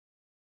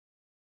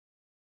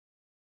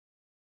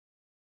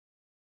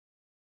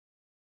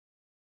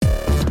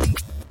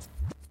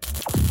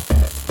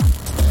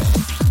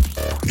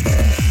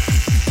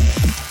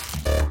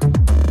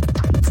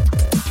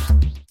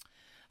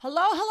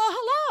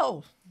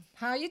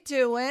How you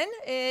doing?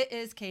 It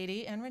is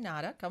Katie and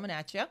Renata coming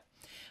at you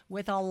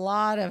with a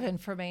lot of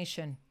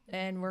information,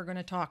 and we're going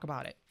to talk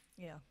about it.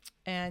 Yeah.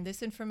 And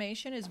this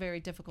information is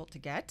very difficult to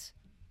get.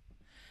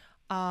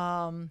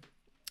 Some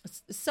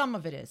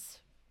of it is.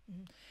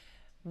 Mm-hmm.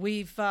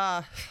 We've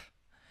our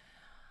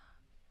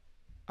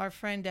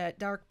friend at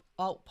Dark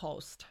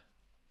Outpost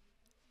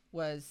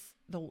was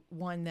the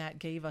one that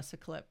gave us a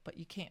clip, but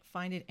you can't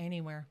find it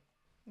anywhere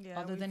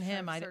other than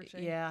him.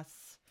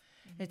 Yes,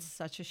 it's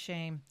such a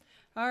shame.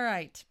 All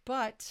right,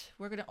 but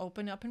we're going to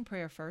open up in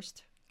prayer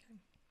first. Okay.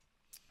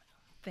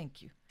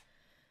 Thank you.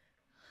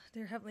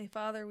 Dear Heavenly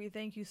Father, we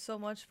thank you so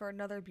much for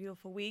another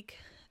beautiful week.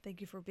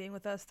 Thank you for being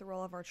with us through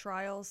all of our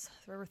trials,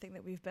 through everything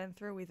that we've been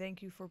through. We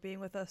thank you for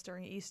being with us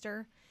during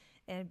Easter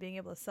and being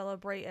able to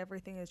celebrate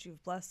everything that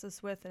you've blessed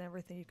us with and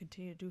everything you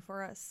continue to do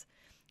for us.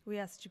 We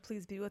ask that you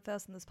please be with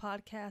us in this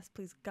podcast.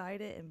 Please guide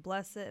it and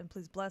bless it, and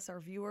please bless our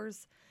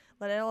viewers.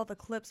 Let all the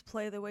clips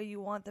play the way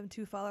you want them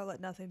to, Father. Let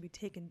nothing be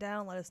taken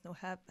down. Let us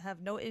have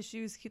no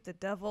issues. Keep the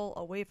devil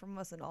away from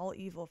us and all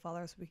evil,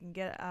 Father, so we can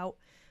get out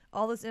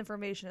all this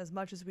information as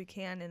much as we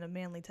can in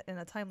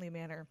a timely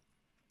manner.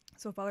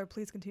 So, Father,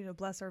 please continue to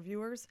bless our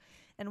viewers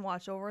and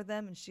watch over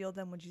them and shield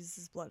them with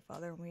Jesus' blood,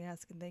 Father. And we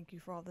ask and thank you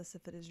for all this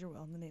if it is your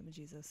will, in the name of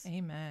Jesus.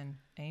 Amen.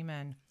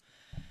 Amen.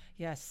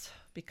 Yes,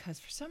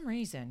 because for some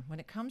reason, when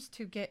it comes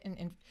to getting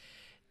in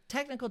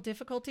technical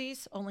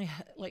difficulties,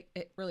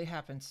 it really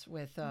happens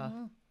with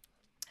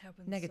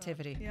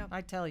negativity. Yeah.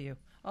 I tell you,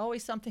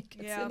 always something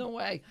gets in the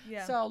way.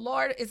 Yeah. So,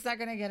 Lord, it's not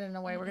going to get in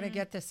the way. We're going to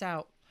get this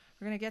out.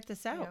 We're going to get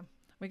this out. Yeah.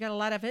 We got a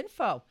lot of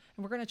info,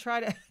 and we're going to try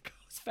to go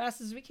as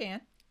fast as we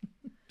can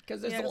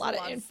because there's a lot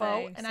of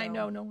info, and I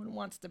know no one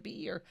wants to be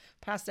here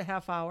past a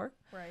half hour.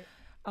 Right.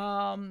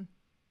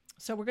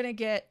 So we're going to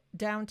get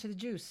down to the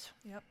juice.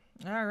 Yep.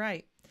 All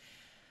right.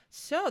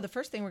 So the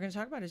first thing we're going to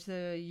talk about is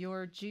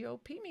your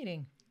GOP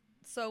meeting.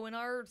 So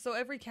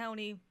every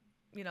county,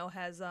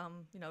 has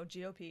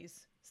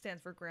GOPs,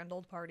 stands for Grand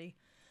Old Party.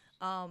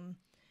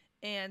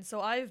 And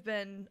so I've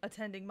been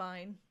attending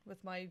mine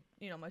with my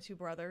two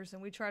brothers,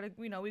 and we try to,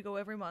 we go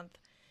every month.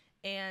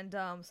 And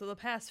so the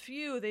past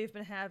few they've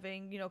been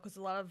having, because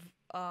a lot of,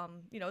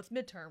 it's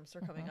midterms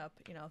are coming up,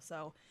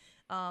 so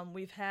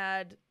we've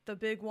had the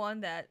big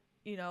one that,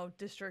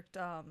 District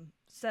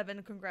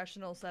 7,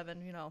 Congressional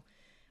 7,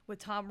 with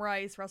Tom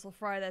Rice, Russell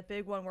Fry, that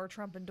big one where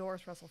Trump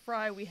endorsed Russell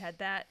Fry. We had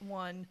that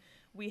one.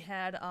 We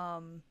had,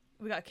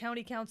 we got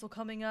county council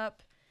coming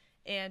up,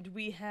 and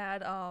we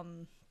had,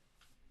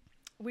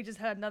 we just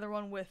had another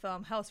one with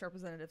House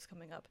representatives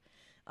coming up.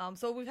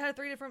 So we've had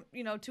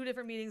two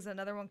different meetings,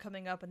 another one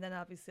coming up, and then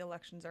obviously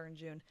elections are in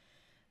June.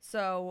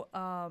 So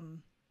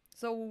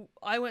so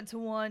I went to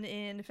one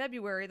in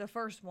February, the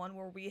first one,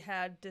 where we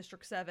had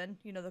District 7,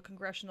 the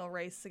congressional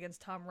race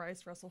against Tom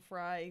Rice, Russell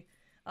Fry,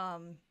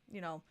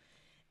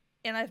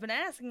 and I've been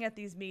asking at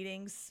these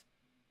meetings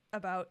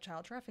about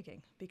child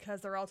trafficking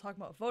because they're all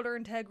talking about voter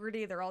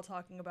integrity. They're all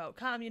talking about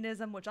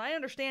communism, which I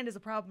understand is a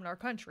problem in our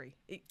country.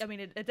 It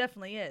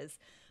definitely is.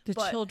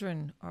 But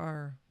children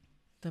are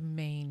the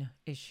main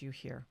issue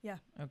here. Yeah.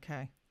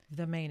 Okay.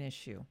 The main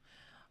issue.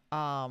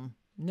 No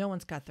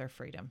one's got their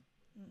freedom.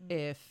 Mm-mm.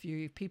 If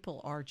people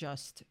are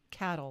just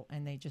cattle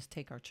and they just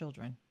take our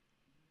children.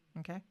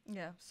 Okay.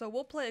 Yeah. So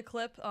we'll play a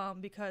clip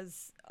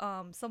because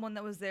someone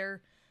that was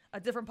there, a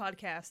different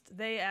podcast,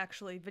 they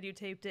actually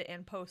videotaped it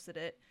and posted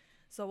it.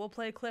 So we'll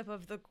play a clip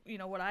of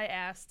what I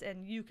asked,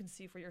 and you can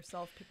see for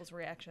yourself people's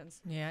reactions.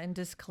 Yeah, and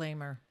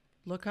disclaimer,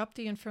 look up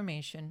the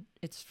information.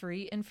 It's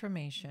free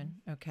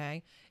information,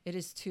 okay? It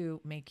is to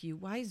make you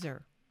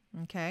wiser,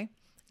 okay?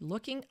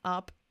 Looking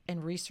up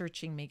and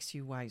researching makes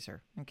you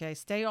wiser, okay?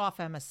 Stay off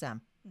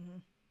MSM. Mm-hmm.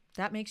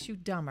 That makes you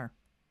dumber,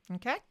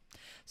 okay?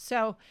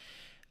 So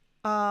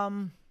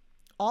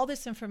all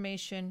this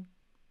information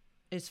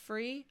is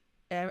free.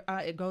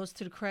 It goes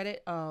to the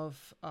credit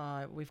of,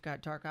 we've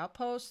got Dark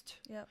Outpost.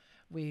 Yep.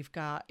 We've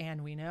got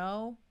And We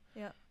Know.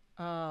 Yep.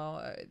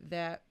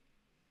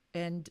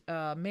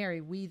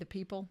 Mary, We the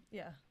People.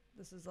 Yeah.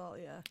 This is all,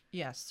 yeah.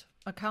 Yes.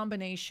 A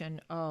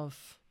combination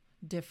of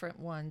different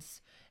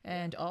ones.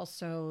 And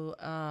also,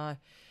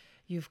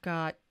 you've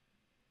got,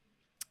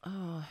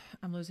 I'm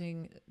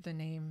losing the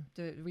name,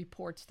 the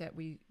reports that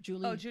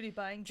Judy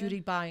Byington. Judy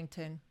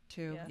Byington,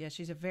 too. Yeah,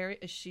 she's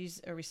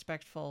a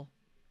respectful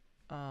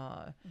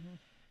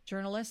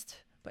journalist,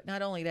 but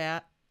not only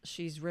that,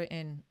 she's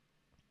written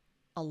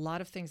a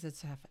lot of things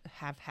that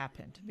have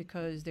happened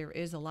because there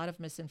is a lot of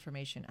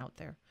misinformation out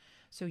there.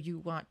 So you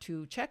want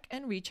to check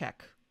and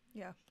recheck,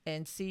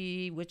 and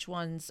see which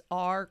ones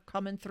are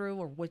coming through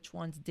or which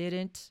ones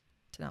didn't.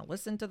 To not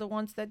listen to the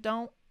ones that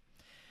don't.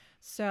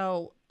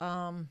 So,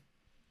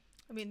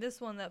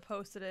 this one that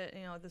posted it,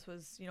 this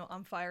was,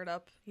 I'm Fired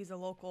Up. He's a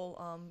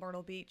local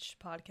Myrtle Beach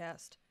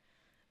podcast.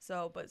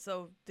 So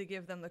to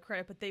give them the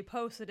credit, but they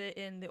posted it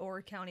in the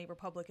Horry County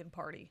Republican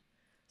Party.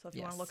 So if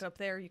you want to look it up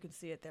there, you can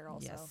see it there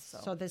also. Yes.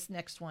 So this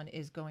next one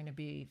is going to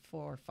be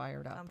for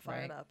Fired Up, I'm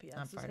Fired right? Up,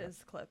 yeah. This is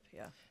his clip,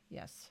 yeah.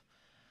 Yes.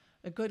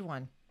 A good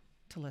one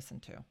to listen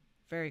to.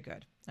 Very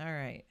good. All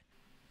right.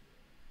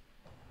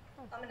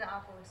 I'm in an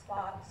awkward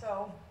spot,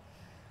 so,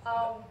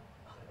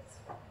 it's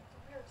a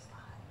weird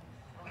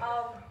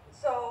spot.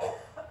 So,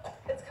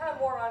 it's kind of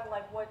more on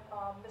like what,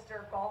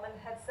 Mr. Gallman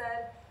had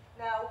said.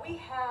 Now, we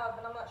have,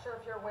 and I'm not sure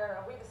if you're aware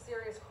of, we have a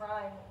serious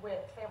crime with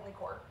family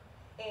court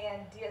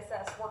and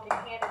DSS working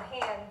hand in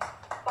hand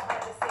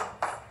behind the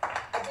scenes.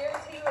 I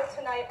guarantee you that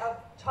tonight a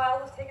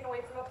child is taken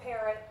away from a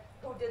parent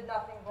who did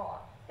nothing wrong.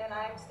 And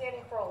I'm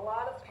standing for a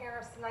lot of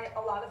parents tonight,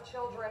 a lot of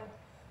children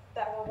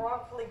that were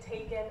wrongfully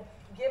taken,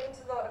 given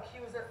to the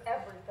accuser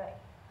everything.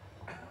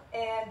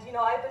 And, you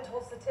know, I've been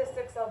told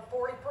statistics of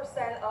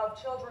 40%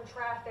 of children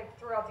trafficked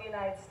throughout the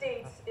United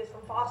States is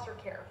from foster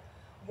care.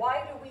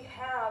 Why do we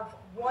have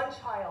one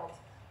child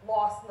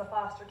lost in the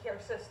foster care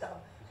system?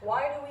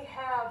 Why do we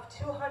have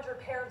 200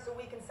 parents a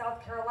week in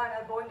South Carolina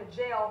going to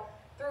jail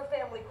through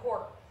family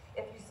court?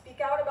 If you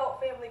speak out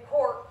about family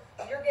court,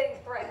 you're getting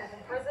threatened with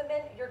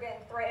imprisonment, you're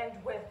getting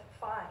threatened with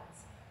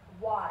fines.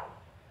 Why?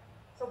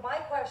 So my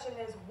question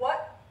is,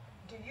 what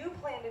do you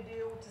plan to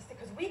do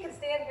because we can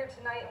stand here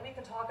tonight and we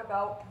can talk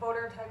about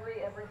voter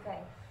integrity, everything,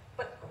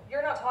 but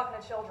you're not talking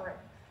to children.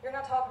 You're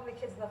not talking to the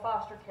kids in the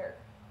foster care.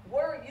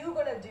 What are you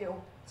going to do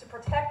to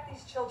protect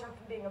these children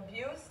from being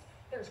abused?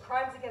 There's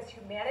crimes against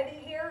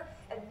humanity here,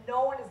 and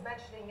no one is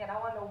mentioning it. I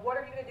want to know, what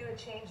are you going to do to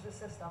change the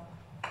system?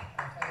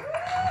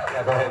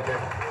 Yeah, go ahead,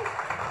 Jim.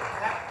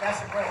 That's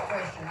a great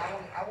question.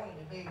 I wanted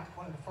to be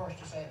one of the first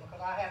to say it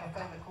because I have a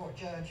family court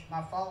judge.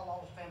 My father-in-law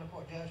was a family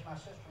court judge. My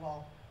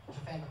sister-in-law was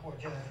a family court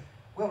judge.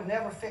 We'll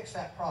never fix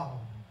that problem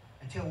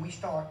until we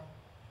start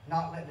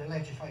not letting the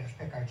legislators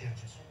pick our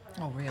judges.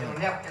 Oh, really? It'll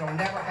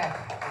never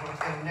happen.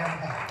 It'll never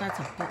happen. That's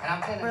a big... And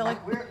I'm telling Really?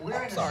 you,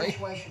 we're in a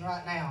situation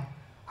right now.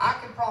 I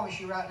can promise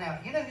you right now,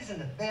 you know who's in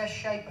the best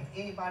shape of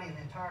anybody in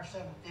the entire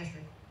 7th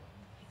District?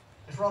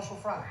 It's Russell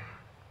Fry.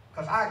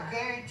 Because I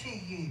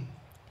guarantee you,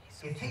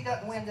 if he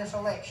doesn't win this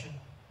election,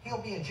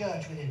 he'll be a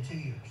judge within 2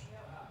 years.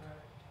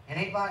 And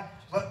anybody,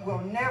 but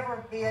we'll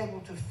never be able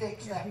to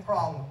fix that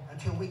problem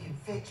until we can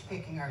fix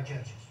picking our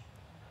judges.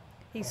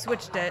 He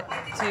switched it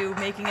to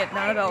making it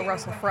not about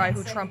Russell Fry,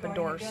 who Trump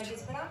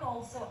endorsed. But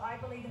I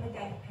believe in the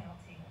death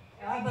penalty.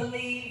 I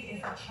believe if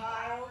a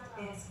child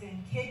has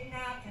been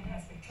kidnapped and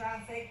has been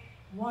trafficked,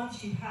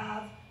 once you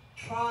have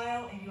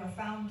trial and you are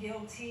found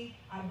guilty,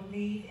 I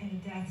believe in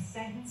the death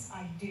sentence.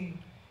 I do.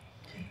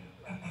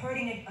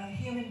 Hurting a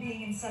human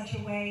being in such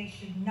a way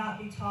should not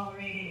be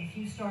tolerated. If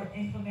you start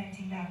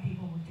implementing that,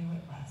 people will do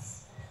it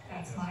less.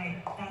 That's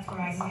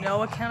where I stand.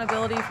 No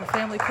accountability for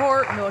family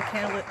court, no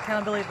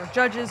accountability for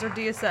judges or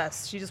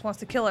DSS. She just wants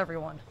to kill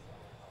everyone.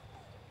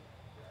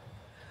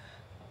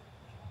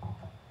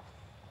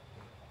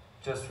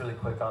 Just really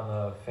quick on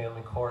the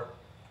family court.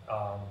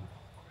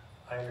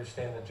 I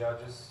understand the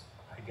judges.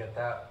 I get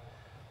that.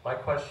 My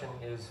question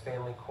is,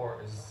 family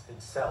court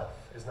itself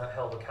is not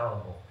held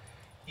accountable.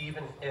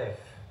 Even if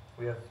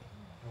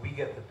we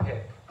get the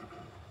pick,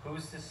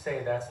 who's to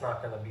say that's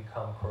not going to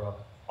become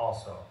corrupt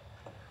also?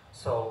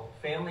 So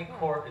family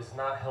court is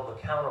not held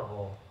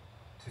accountable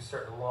to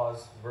certain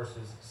laws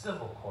versus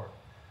civil court.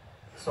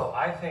 So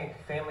I think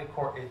family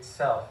court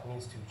itself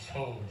needs to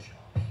change,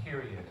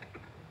 period.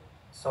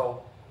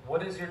 So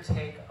what is your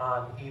take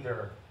on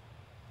either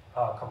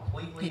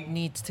completely It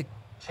needs to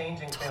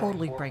changing totally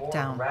family court break or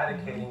down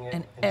eradicating it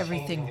and changing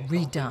everything it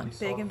redone. completely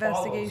so Big it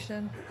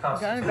investigation.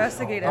 follows You gotta constitutional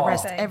investigate law,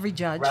 Arrest everything. every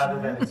judge.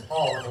 rather than its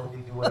own and they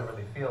do whatever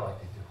they feel like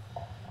they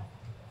do.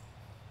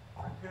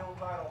 Repeal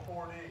Title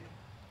 4D.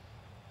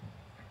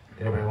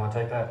 Anybody want to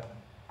take that?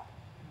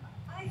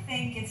 I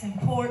think it's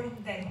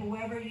important that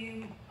whoever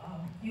you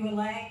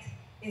elect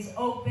is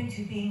open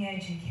to being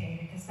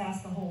educated, because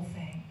that's the whole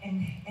thing,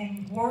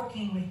 and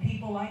working with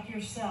people like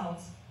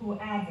yourselves who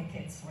are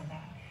advocates for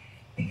that.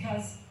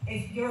 Because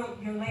if your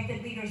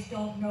elected leaders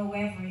don't know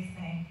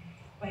everything,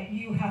 but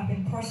you have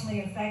been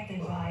personally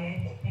affected by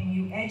it, and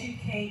you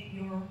educate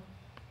your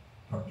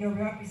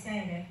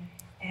representative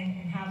and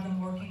have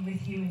them working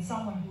with you, and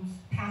someone who's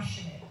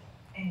passionate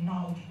and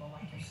knowledgeable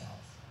like yourselves.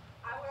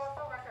 I would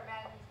also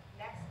recommend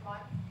next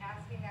month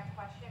asking that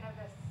question of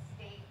the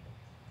state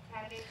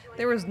candidates.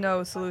 There was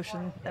no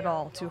solution at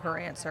all to her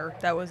answer.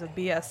 That was a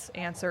BS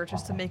answer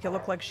just to make it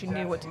look like she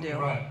knew what to do.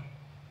 Right.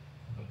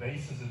 The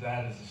basis of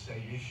that is a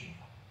state issue.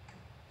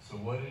 So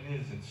what it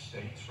is, it's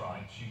states'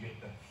 rights. You get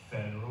the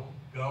federal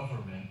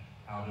government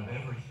out of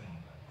everything.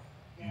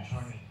 You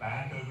turn it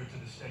back over to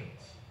the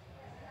states.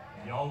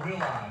 Y'all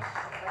realize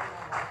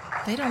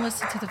They don't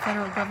listen to the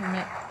federal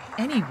government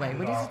anyway.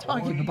 What is he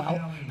talking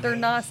about? They're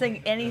not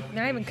saying anything.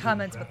 They're not even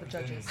comments about the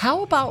judges.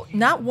 How about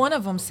not one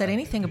of them said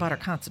anything about our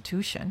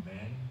Constitution? men,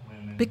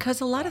 women, Because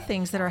a lot of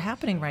things that are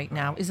happening right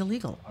now is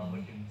illegal.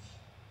 Republicans,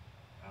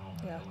 I don't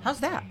know, Yeah. don't How's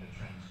that? understand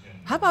the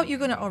transgender. How about you're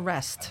going to I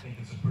arrest? think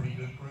it's a pretty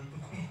good group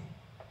of people.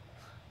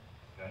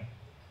 Okay?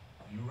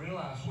 You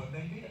realize what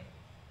they did.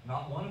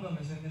 Not one of them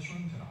is in this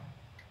room tonight.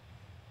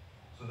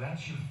 So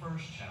that's your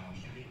first challenge,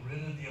 to get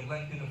rid of the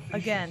elected officials.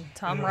 Again,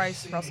 Tom that are Rice,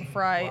 sitting Russell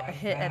Fry, a right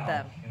hit at now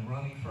them. and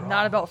running for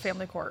Not about office.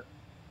 family court.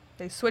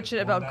 They switched it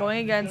Going about back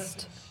going to the against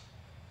judges.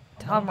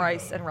 Tom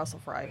Rice and Russell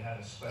Fry.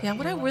 Yeah,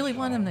 what I really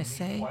want him to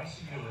say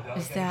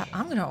is that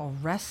I'm going to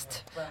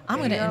arrest, I'm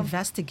going to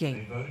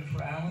investigate.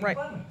 Right.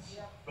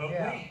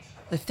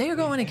 If they are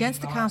going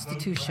against the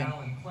Constitution,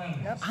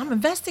 I'm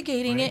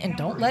investigating it and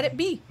don't let it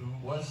be.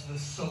 Who was the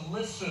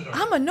solicitor?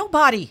 I'm a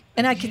nobody,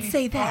 and I can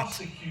say that.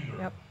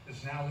 Prosecutor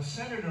is now the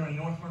senator in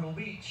North Myrtle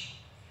Beach.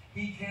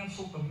 He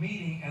canceled the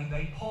meeting and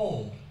they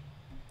polled.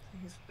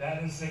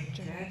 That is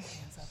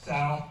against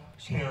South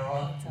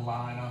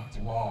Carolina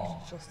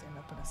law. She'll stand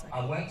up in a second.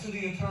 I went to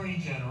the Attorney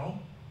General.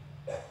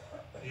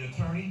 The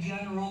Attorney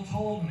General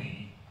told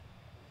me,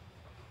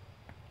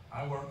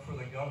 I work for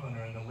the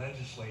governor and the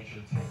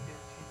legislature. Take it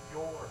to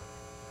your...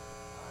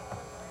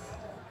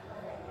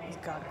 He's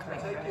got to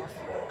cut it off.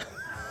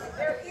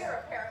 They're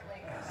here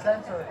apparently.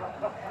 Censored.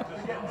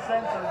 You're getting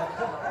censored.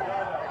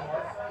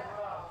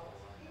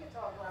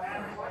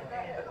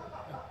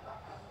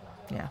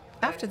 Yeah.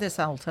 After this,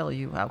 I'll tell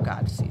you how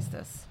God sees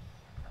this.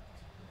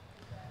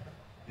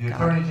 The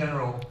Attorney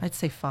General I'd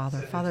say Father.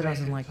 said to Father take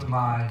doesn't it like to to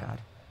my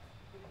God.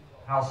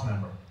 House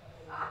member.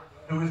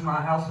 Who is my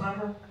House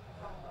member?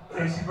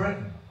 Casey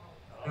Britton.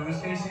 Who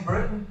is Casey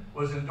Britton?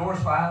 Was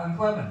endorsed by Alan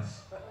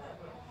Clemens.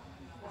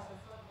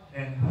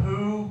 And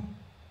who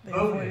They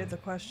avoided voted the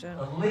question.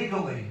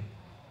 illegally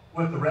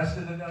with the rest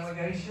of the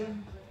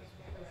delegation?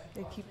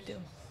 They keep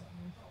doing.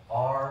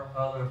 Our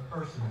other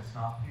person that's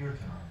not here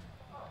tonight.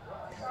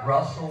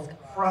 Russell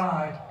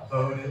Fry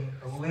voted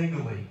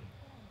illegally.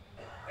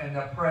 And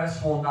the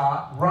press will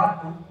not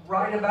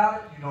write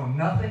about it. You know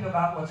nothing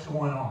about what's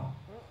going on.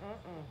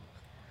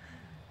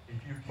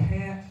 If you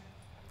can't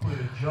put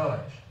a judge,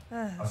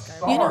 a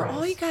You know, sorry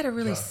all you got to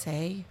really judge.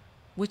 say,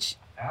 which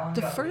Alan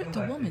the got first, the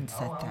reelected. woman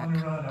said I that.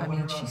 wanna run, I mean,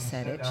 wanna she run.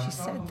 said Sit it. down. She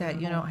said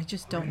that, you know, I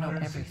just don't know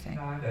everything.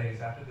 369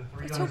 days after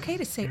the It's okay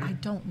to say, I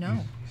don't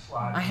know.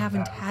 I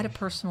haven't had a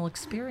personal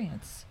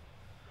experience.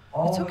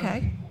 It's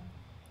okay.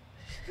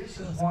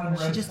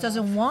 She just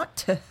doesn't want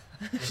to.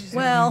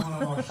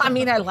 Well, I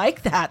mean, I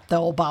like that,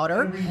 though, about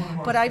her.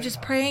 But I'm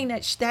just praying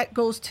that that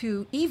goes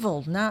to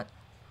evil, not,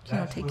 you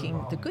know,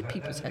 taking the good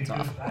people's heads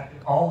off.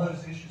 All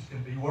those issues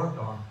can be worked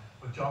on,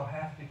 but y'all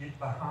have to get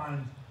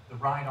behind the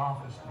right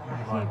office to do the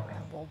He right thing.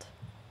 rambled.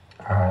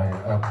 All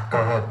right, go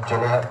ahead,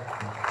 Jeanette.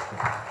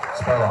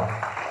 Spell out.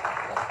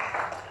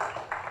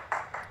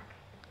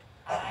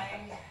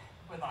 I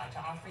would like to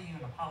offer you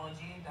an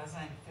apology. It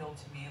doesn't feel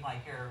to me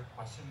like your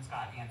questions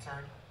got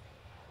answered.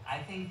 I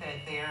think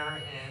that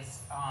there is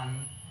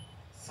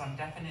some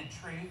definite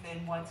truth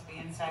in what's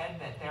being said,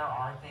 that there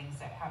are things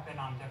that happen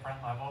on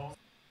different levels.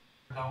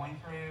 Going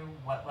through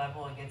what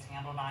level it gets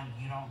handled on,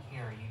 you don't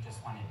care, you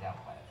just want it dealt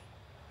with.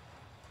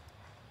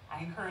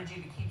 I encourage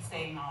you to keep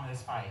staying on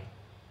this fight,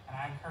 and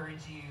I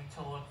encourage you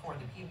to look for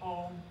the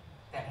people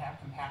that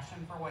have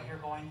compassion for what you're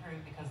going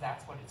through, because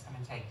that's what it's going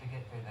to take to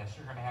get through this.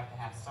 You're going to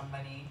have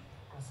somebody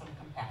with some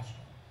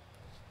compassion.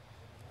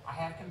 I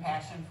have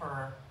compassion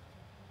for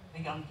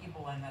the young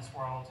people in this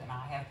world, and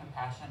I have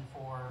compassion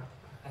for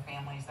the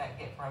families that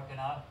get broken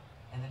up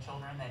and the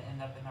children that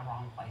end up in the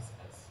wrong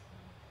places.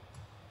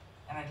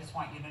 And I just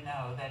want you to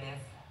know that if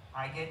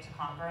I get to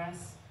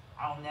Congress,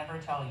 I'll never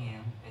tell you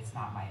it's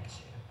not my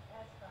issue.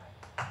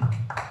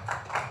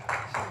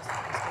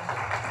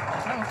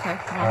 Okay.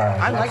 Well, All right,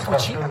 I next like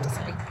what she question. had to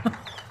say.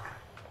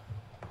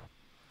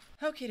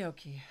 Okie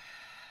dokie.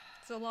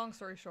 So long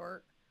story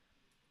short,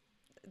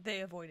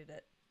 they avoided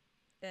it,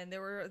 and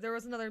there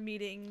was another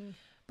meeting.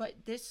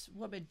 But this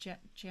woman,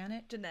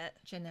 Jeanette? Jeanette.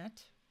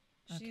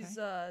 Okay. She's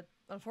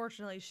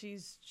unfortunately she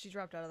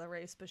dropped out of the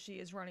race, but she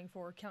is running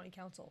for county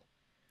council.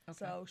 Okay.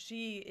 So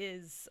she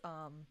is,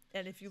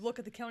 and if you look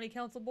at the county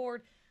council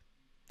board,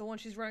 the one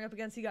she's running up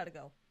against, he got to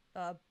go.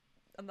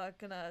 I'm not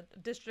gonna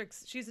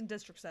districts. She's in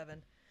District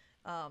 7,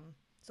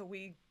 so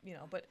we, you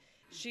know, but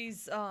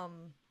she's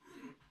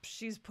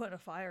putting a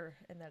fire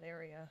in that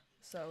area.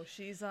 So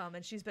she's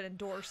and she's been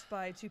endorsed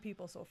by 2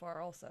 people so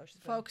far. Also,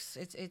 Folks,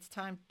 it's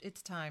time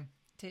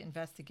to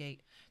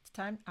investigate. It's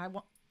time.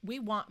 We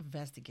want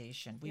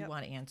investigation. We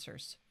want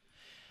answers.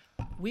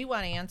 We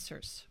want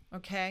answers.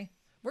 Okay,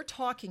 we're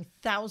talking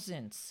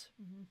thousands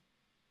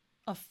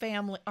of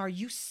family. Are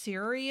you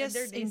serious?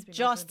 And there needs In to be an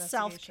just open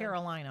South investigation.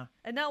 Carolina.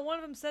 And not one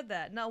of them said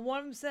that. Not one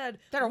of them said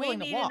That are we willing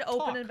to need an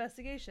open talk.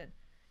 investigation.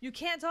 You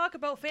can't talk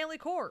about family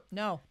court.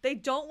 No. They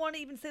don't want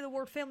to even say the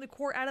word family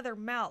court out of their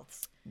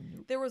mouths.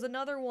 Nope. There was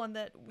another one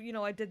that, you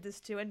know, I did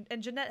this to, and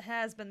Jeanette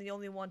has been the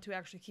only one to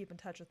actually keep in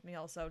touch with me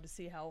also to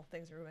see how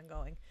things have been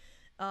going.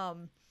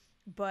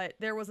 But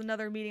there was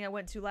another meeting I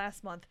went to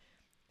last month.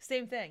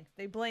 Same thing.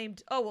 They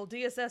blamed,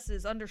 DSS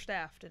is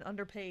understaffed and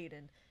underpaid,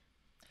 and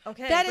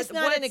okay. That is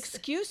not an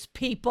excuse,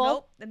 people.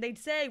 Nope. And they'd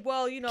say,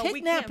 well, you know, we can't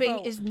kidnapping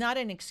vote. is not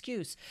an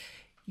excuse.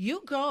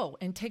 You go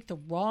and take the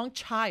wrong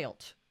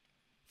child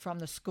from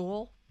the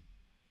school,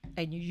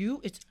 and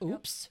it's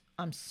oops.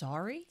 I'm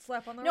sorry?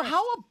 Slap on the No, wrist.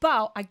 how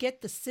about I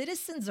get the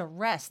citizen's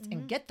arrest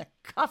and get the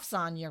cuffs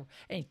on you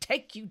and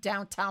take you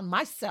downtown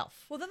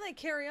myself? Well, then they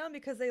carry on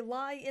because they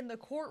lie in the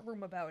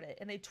courtroom about it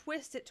and they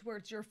twist it to where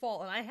it's your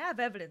fault. And I have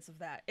evidence of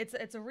that. It's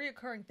a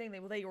reoccurring thing. They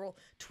will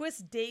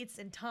twist dates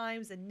and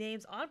times and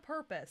names on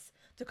purpose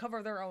to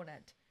cover their own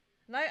end.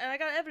 And I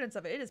got evidence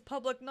of it. It is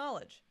public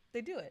knowledge.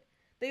 They do it.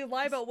 They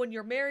lie about when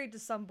you're married to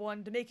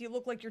someone to make you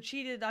look like you're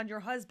cheated on your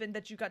husband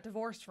that you got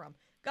divorced from.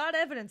 Got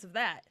evidence of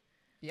that.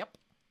 Yep.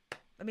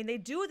 I mean, they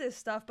do this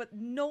stuff, but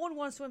no one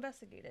wants to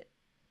investigate it.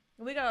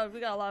 And we got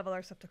a lot of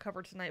other stuff to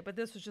cover tonight, but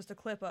this was just a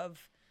clip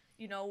of,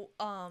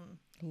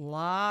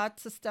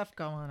 lots of stuff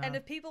going on. And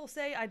if people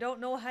say, I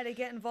don't know how to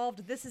get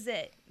involved, this is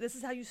it. This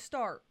is how you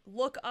start.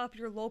 Look up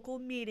your local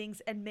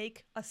meetings and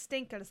make a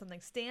stink out of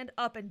something. Stand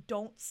up and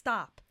don't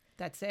stop.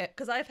 That's it.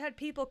 Because I've had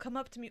people come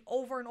up to me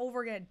over and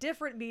over again at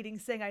different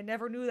meetings saying, I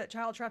never knew that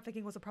child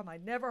trafficking was a problem. I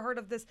never heard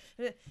of this.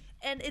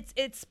 And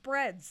it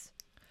spreads.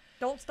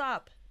 Don't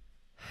stop.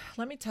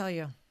 Let me tell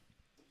you,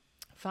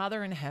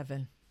 Father in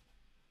heaven,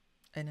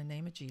 in the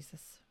name of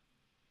Jesus,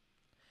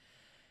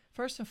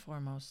 first and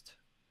foremost,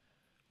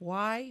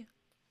 why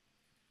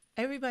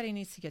everybody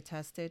needs to get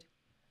tested.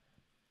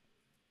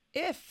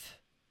 If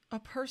a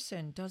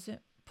person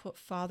doesn't put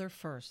Father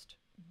first,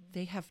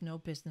 they have no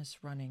business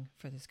running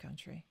for this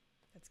country.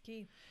 That's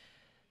key.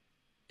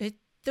 The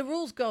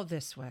rules go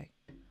this way.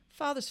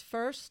 Father's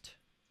first,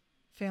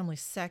 family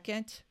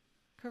second,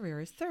 career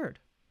is third.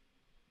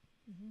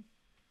 Mm-hmm.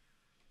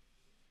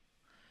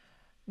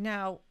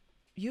 Now,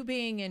 you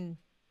being in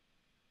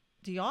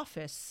the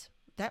office,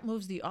 that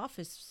moves the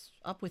office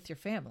up with your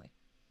family.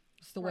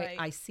 It's the way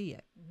I see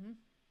it.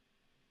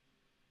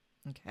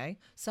 Mm-hmm. Okay?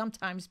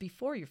 Sometimes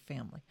before your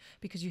family,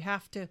 because you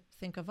have to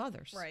think of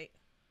others. Right.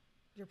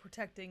 You're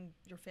protecting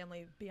your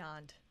family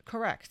beyond.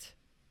 Correct.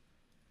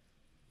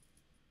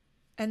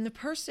 And the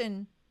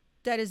person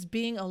that is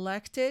being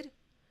elected,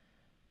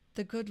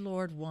 the good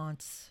Lord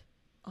wants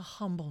a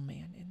humble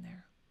man in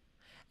there.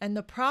 And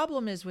the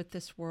problem is with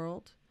this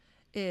world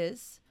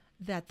is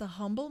that the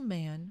humble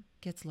man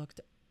gets looked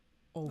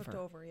over. Looked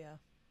over, yeah.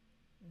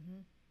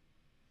 Mm-hmm.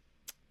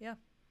 Yeah.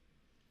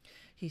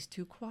 He's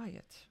too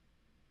quiet.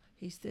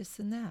 He's this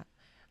and that.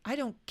 I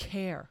don't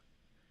care.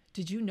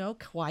 Did you know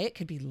quiet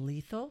could be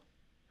lethal?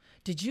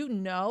 Did you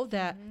know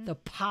that the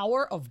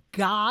power of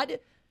God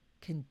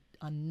can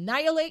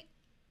annihilate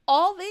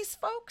all these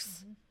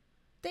folks? Mm-hmm.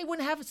 They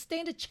wouldn't have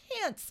stand a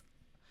chance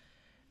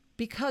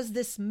because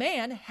this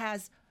man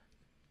has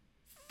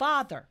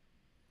Father,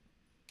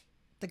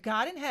 the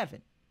God in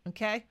heaven,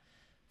 okay?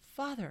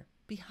 Father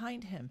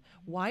behind him.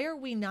 Why are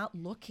we not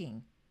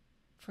looking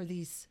for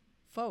these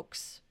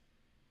folks?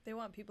 They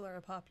want people that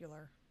are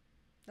popular.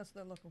 That's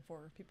what they're looking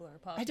for. People that are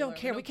popular. I don't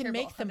care. We can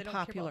make them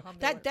popular.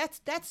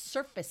 That's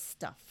surface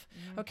stuff.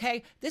 Mm-hmm.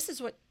 Okay. This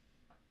is what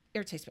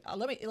irritates me.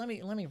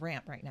 Let me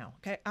rant right now.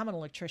 Okay. I'm an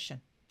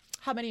electrician.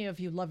 How many of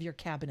you love your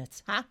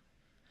cabinets? Huh?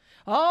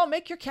 Oh,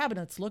 make your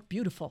cabinets look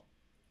beautiful.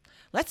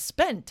 Let's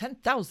spend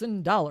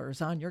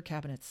 $10,000 on your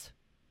cabinets.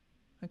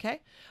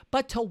 Okay.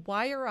 But to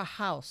wire a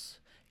house,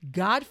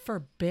 God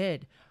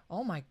forbid.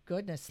 Oh my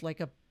goodness. Like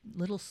a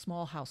little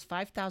small house,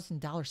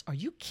 $5,000. Are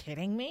you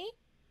kidding me?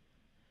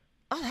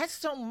 Oh, that's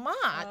so much.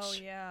 Oh,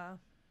 yeah.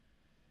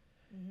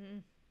 Mm-hmm.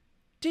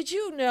 Did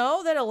you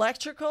know that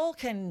electrical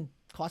can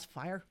cause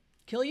fire,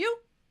 kill you?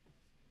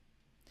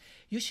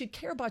 You should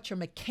care about your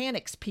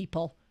mechanics,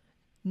 people,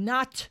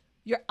 not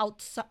your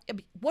outside. I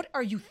mean, what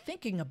are you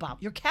thinking about?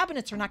 Your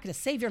cabinets are not going to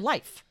save your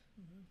life.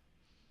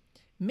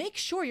 Mm-hmm. Make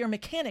sure your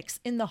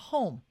mechanics in the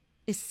home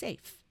is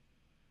safe.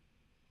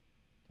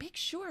 Make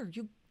sure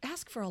you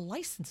ask for a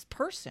licensed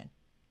person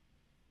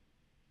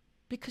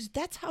because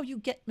that's how you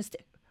get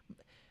mistakes.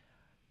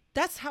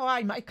 That's how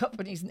my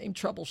company's named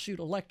Troubleshoot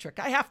Electric.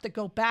 I have to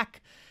go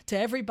back to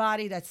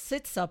everybody that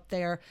sits up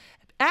there,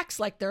 acts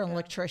like they're an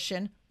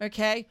electrician,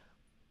 okay,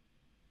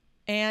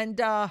 and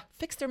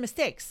fix there's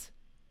mistakes.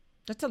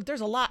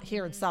 There's a lot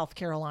here in South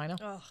Carolina.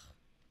 Ugh.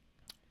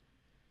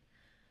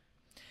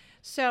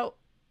 So,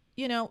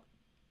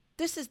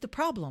 this is the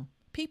problem.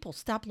 People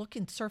stop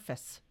looking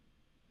surface.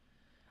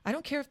 I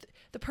don't care if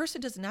the person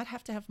does not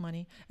have to have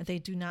money and they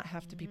do not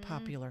have to be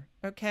popular,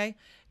 okay?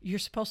 You're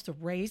supposed to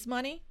raise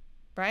money.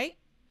 Right?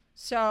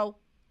 So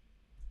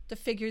to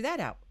figure that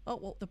out, oh,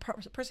 well, the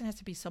person has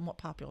to be somewhat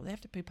popular. They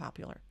have to be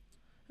popular.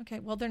 Okay,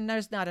 well, then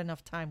there's not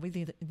enough time. We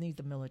need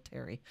the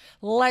military.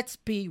 Let's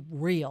be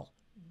real.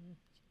 Mm-hmm.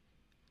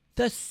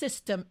 The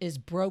system is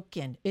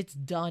broken. It's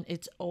done.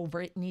 It's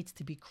over. It needs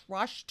to be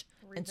crushed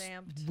and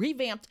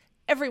revamped.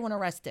 Everyone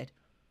arrested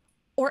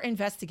or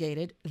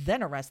investigated,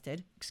 then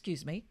arrested.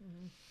 Excuse me.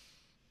 Mm-hmm.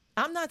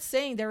 I'm not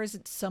saying there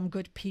isn't some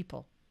good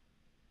people,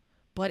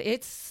 but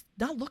it's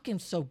not looking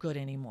so good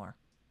anymore.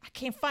 I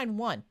can't find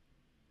one.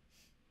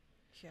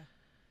 Yeah.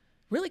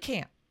 Really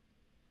can't.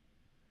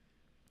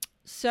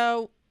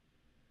 So.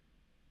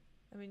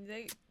 I mean,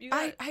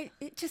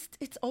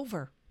 it's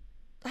over.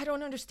 I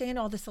don't understand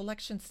all this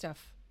election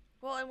stuff.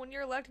 Well, and when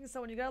you're electing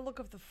someone, you got to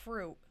look at the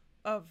fruit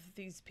of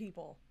these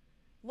people.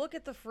 Look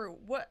at the fruit.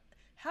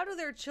 How do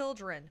their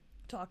children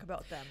talk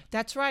about them?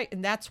 That's right.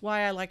 And that's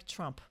why I like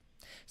Trump.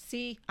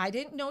 See, I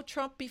didn't know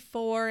Trump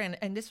before,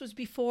 and this was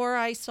before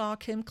I saw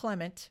Kim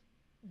Clement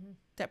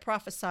that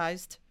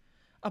prophesized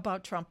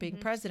about Trump being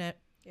president.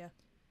 Yeah.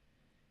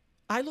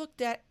 I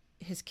looked at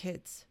his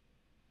kids.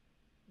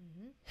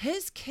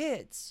 His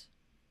kids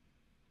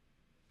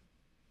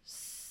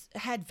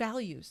had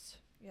values.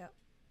 Yeah.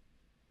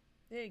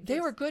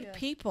 They were good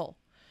people.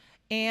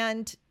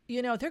 And,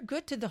 you know, they're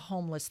good to the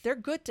homeless. They're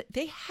good to,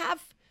 they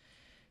have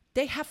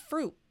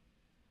fruit.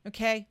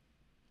 Okay?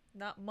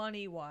 Not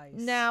money-wise.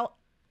 Now,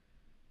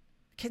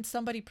 can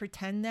somebody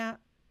pretend that?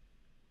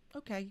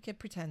 Okay, you can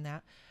pretend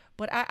that.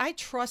 But I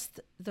trust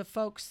the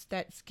folks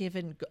that's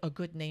given a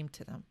good name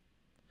to them.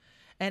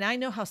 And I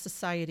know how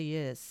society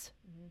is.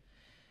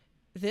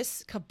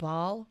 This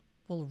cabal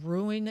will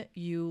ruin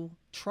you,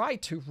 try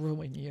to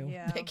ruin you.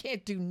 Yeah. They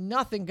can't do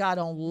nothing. God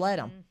don't let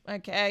them.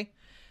 Okay?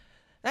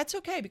 That's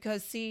okay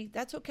because, see,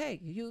 that's okay.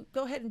 You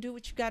go ahead and do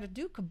what you got to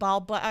do,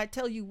 cabal. But I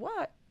tell you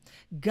what,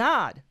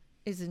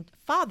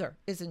 Father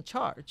is in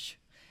charge.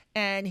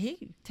 And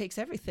he takes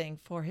everything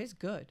for his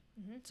good.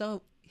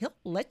 So he'll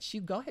let you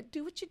go ahead and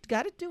do what you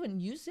got to do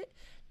and use it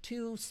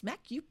to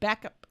smack you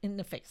back up in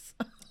the face.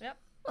 Yep.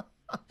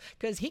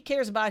 Because he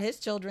cares about his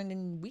children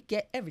and we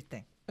get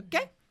everything.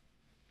 Okay?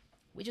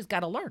 We just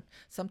got to learn.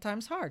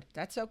 Sometimes hard.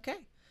 That's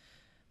okay.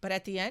 But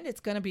at the end, it's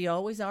going to be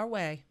always our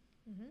way.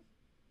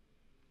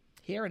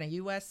 Here in the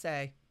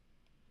USA.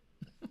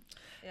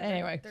 Yeah,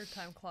 Anyway. Their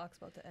time clock's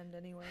about to end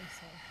anyway.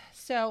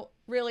 So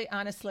really,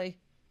 honestly,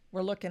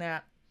 we're look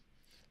at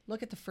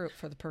the fruit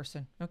for the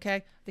person,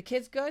 okay? The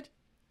kid's good?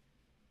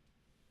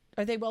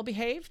 Are they well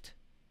behaved?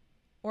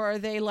 Or are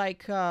they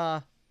like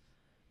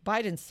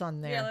Biden's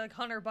son there? Yeah, like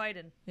Hunter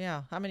Biden.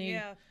 Yeah. How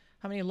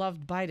many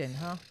loved Biden,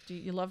 huh? Do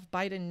you love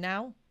Biden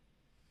now?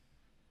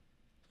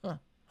 Huh.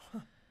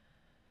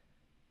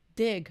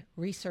 Dig,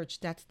 research,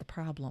 that's the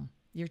problem.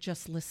 You're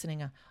just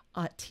listening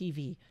on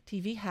TV.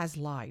 TV has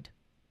lied.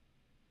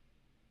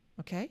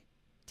 Okay?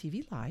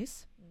 TV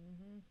lies.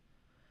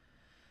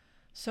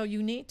 So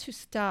you need to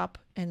stop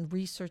and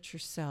research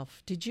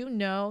yourself. Did you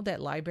know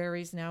that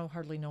libraries now,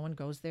 hardly no one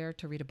goes there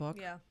to read a book?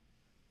 Yeah.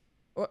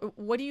 Or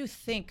what do you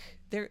think?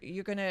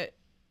 You're going to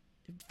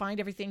find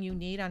everything you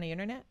need on the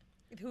internet?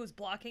 Who's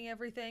blocking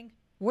everything?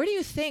 Where do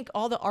you think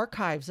all the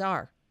archives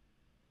are?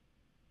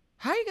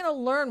 How are you going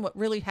to learn what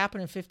really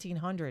happened in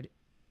 1500?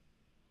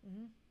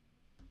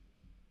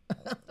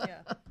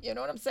 Yeah. You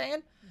know what I'm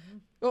saying?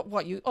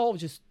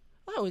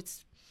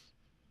 It's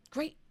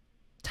great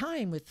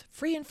time with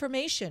free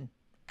information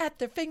at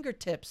their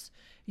fingertips.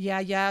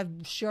 Yeah,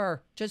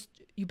 sure. Just,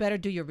 you better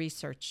do your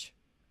research.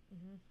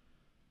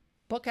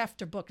 Book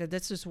after book.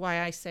 This is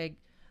why I say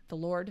the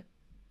Lord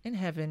in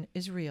heaven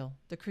is real.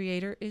 The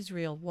Creator is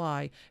real.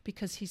 Why?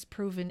 Because he's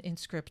proven in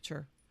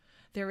Scripture.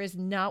 There is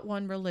not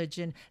one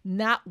religion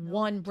that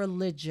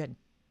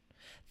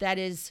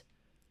is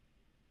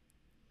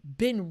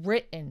been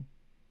written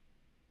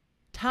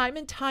time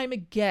and time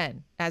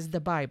again as the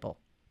Bible.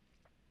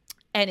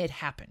 And it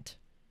happened.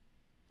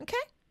 Okay?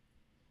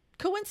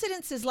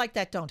 Coincidences like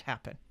that don't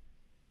happen.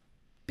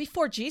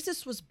 Before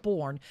Jesus was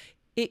born,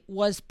 it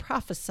was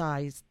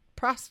prophesied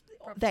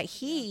that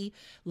he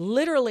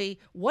literally,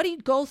 what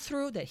he'd go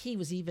through, that he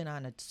was even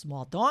on a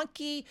small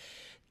donkey,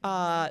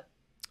 was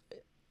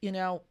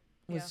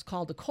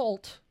called a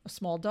colt, a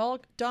small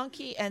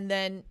donkey, and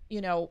then,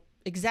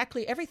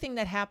 exactly everything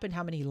that happened,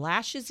 how many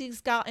lashes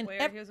he's gotten.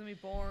 Where he was going to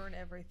be born,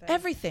 everything.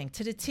 Everything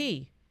to the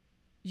T.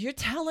 You're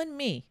telling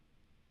me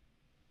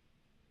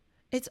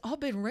it's all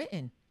been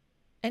written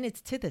and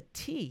it's to the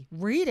T.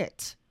 Read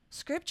it.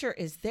 Scripture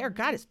is there.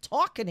 God is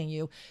talking to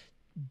you.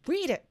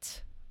 Read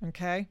it.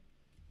 Okay?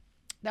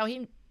 Now,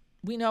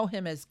 we know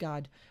him as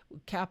God,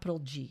 capital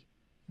G.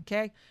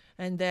 Okay?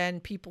 And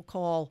then people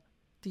call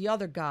the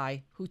other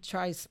guy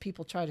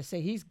people try to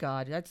say he's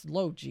God. That's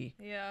low G.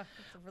 Yeah,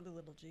 it's a really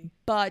little G.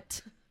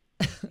 But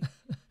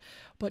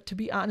to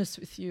be honest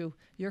with you,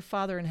 your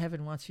Father in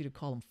heaven wants you to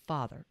call him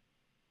Father.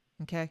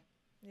 Okay?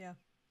 Yeah.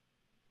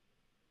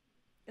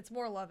 It's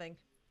more loving.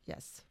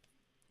 Yes.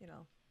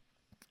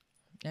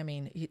 I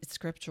mean, it's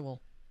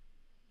scriptural.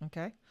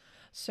 Okay?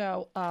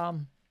 So,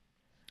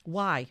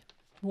 why?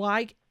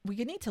 We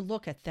need to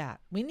look at that.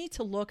 We need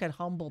to look at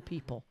humble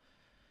people.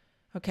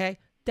 Okay?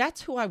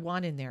 That's who I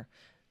want in there.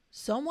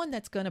 Someone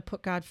that's going to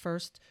put God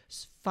first,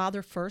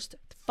 Father first,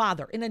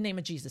 Father, in the name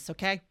of Jesus,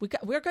 okay?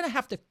 We're going to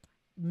have to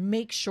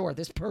make sure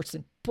this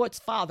person puts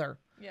Father,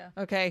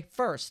 okay,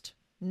 first,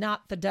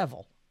 not the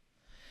devil.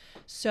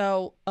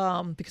 So,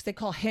 because they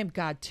call him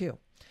God too.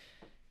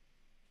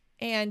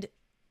 And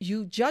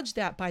you judge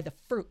that by the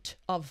fruit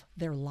of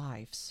their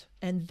lives.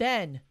 And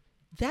then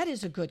that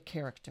is a good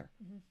character.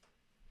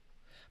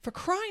 For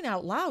crying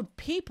out loud,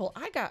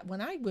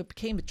 when I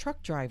became a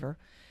truck driver,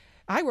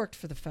 I worked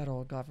for the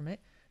federal government.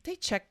 They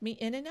checked me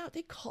in and out.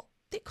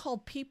 They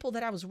called people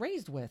that I was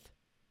raised with.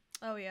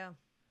 Oh, yeah.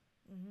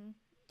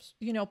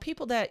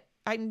 People that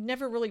I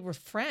never really were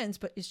friends,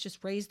 but it's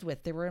just raised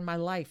with. They were in my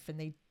life and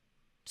they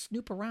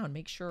snoop around,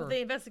 make sure. But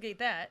they investigate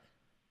that.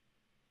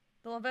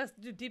 They'll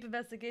do deep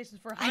investigations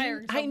for I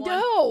hiring someone.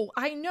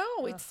 I know.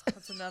 Ugh, It's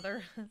that's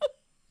another.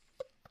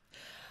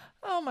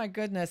 oh my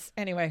goodness.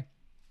 Anyway,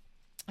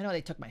 I know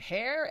they took my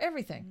hair,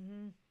 everything.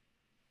 Mm-hmm.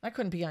 I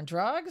couldn't be on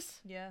drugs,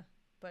 Yeah,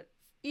 but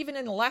even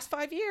in the last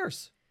 5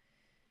 years.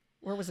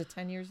 Or was it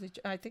 10 years?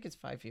 I think it's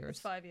 5 years. it's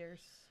 5 years.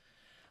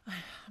 I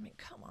mean,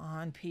 come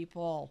on,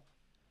 people.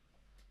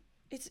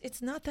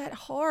 It's not that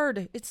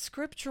hard. It's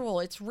scriptural.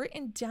 It's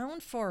written down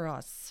for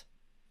us.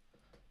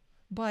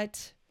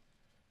 But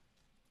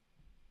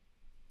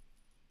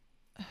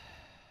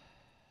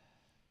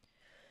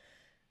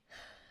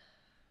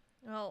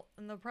Well,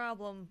 and the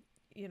problem,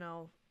 a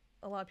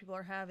lot of people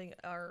are having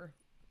are,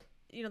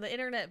 the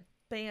internet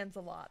bans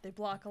a lot. They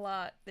block a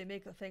lot. They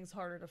make the things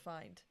harder to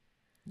find.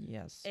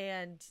 yes.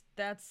 And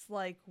that's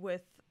like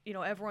with,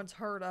 everyone's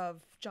heard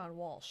of John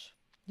Walsh.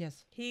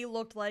 Yes. He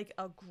looked like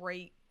a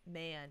great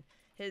man.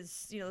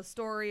 His, the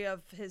story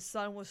of his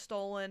son was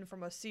stolen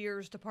from a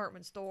Sears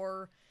department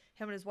store.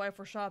 Him and his wife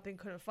were shopping,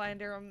 couldn't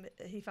find him.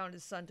 He found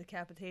his son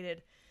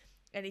decapitated.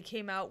 And he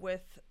came out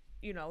with,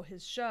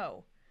 his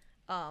show,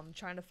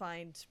 trying to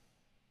find,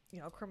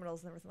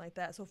 criminals and everything like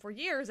that. So for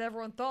years,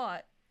 everyone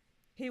thought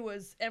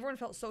everyone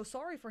felt so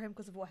sorry for him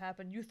because of what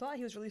happened. You thought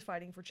he was really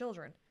fighting for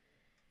children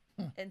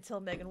until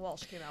Meghan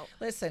Walsh came out.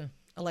 Listen,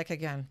 like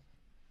again,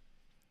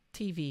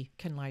 TV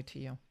can lie to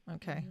you.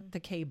 Okay. Mm-hmm. The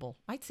cable.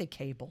 I'd say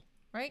cable,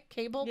 right?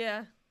 Cable.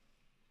 Yeah.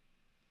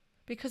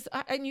 Because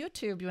on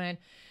YouTube, man,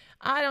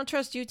 I don't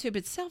trust YouTube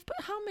itself, but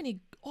how many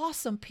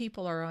awesome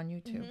people are on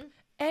YouTube? Mm-hmm.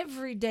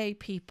 Everyday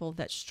people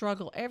that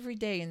struggle every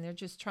day, and they're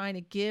just trying to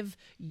give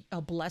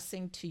a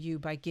blessing to you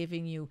by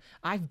giving you,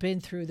 I've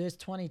been through this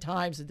 20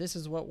 times and this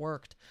is what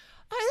worked.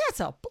 That's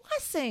a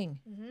blessing.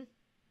 Mm-hmm.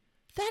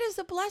 That is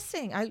a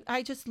blessing.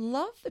 I just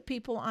love the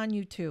people on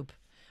YouTube.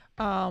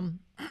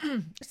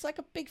 It's like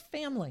a big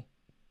family.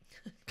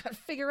 Got to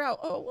figure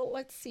out, oh, well,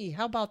 let's see.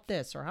 How about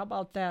this? Or how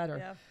about that?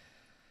 Or,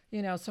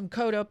 some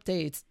code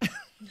updates.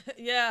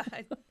 Yeah.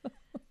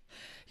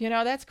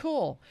 That's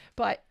cool.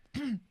 But,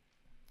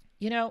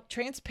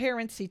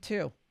 transparency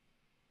too.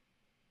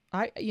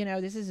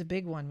 This is a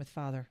big one with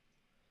Father.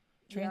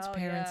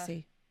 Transparency. Oh,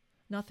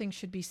 yeah. Nothing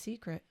should be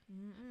secret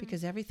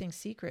because everything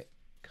secret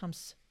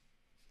comes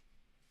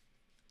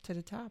to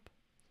the top.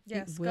 Yeah,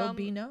 it will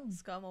be known.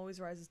 Scum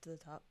always rises to the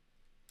top.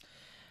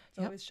 It's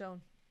always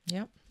shown.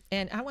 Yep.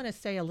 And I want to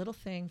say a little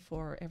thing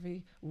for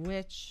every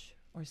witch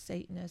or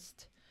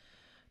Satanist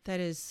that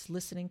is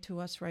listening to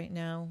us right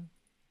now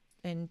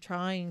and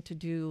trying to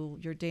do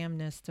your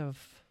damnedest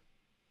of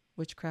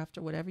witchcraft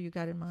or whatever you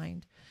got in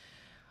mind.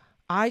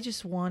 I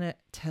just want to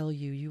tell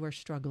you, you are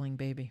struggling,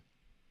 baby.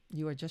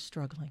 You are just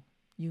struggling.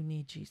 You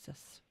need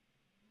Jesus.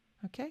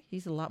 Okay?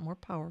 He's a lot more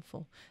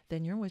powerful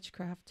than your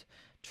witchcraft.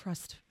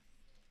 Trust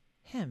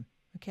him.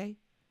 Okay?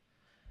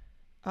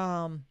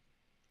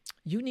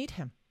 You need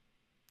him.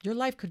 Your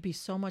life could be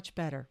so much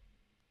better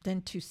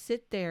than to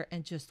sit there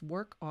and just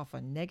work off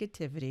of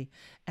negativity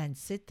and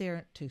sit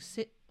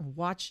and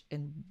watch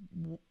and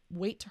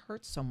wait to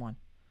hurt someone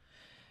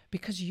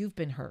because you've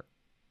been hurt.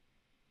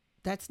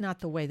 That's not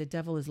the way. The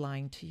devil is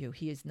lying to you.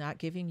 He is not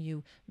giving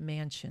you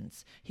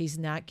mansions. He's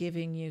not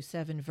giving you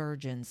 7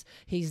 virgins.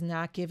 He's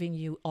not giving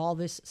you all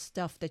this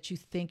stuff that you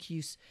think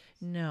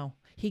no.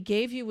 He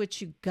gave you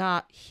what you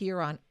got here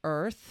on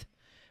earth,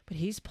 but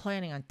he's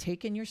planning on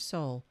taking your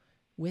soul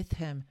with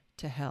him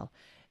to hell.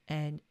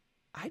 And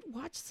I'd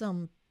watch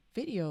some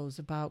videos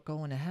about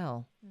going to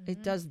hell.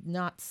 It does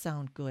not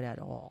sound good at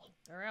all.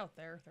 They're out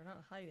there. They're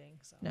not hiding.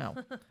 So. No.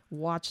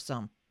 Watch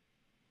some.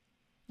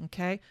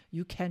 Okay?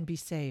 You can be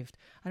saved.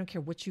 I don't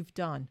care what you've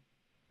done.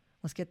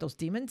 Let's get those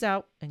demons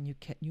out and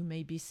you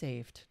may be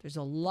saved. There's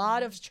a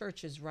lot of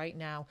churches right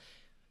now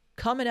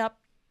coming up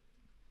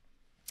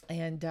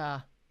and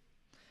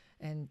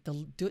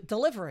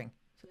delivering.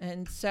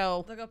 And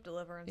so look up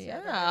deliverance.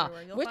 Yeah.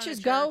 Witches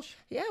go.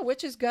 Yeah,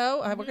 witches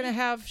go. We're going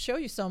to show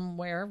you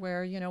somewhere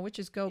where,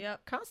 witches go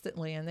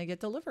constantly and they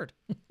get delivered.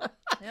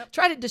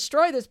 Try to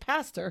destroy this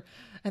pastor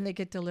and they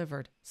get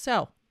delivered.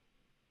 So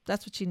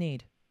that's what you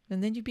need.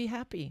 And then you'd be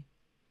happy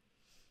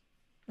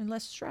and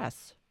less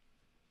stress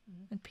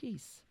and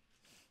peace,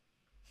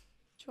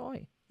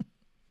 joy.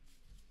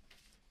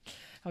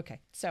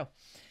 Okay, so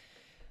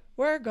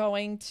we're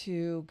going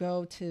to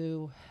go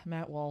to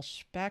Matt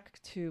Walsh. Back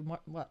to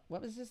what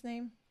was his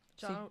name?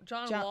 John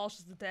Walsh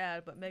is the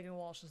dad, but Meghan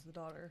Walsh is the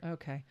daughter.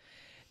 Okay.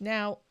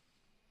 Now,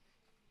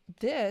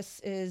 this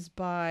is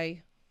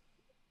by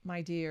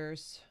my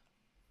dears.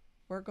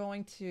 We're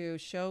going to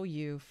show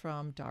you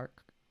from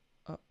Dark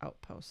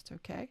Outpost,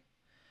 okay?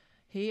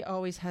 He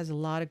always has a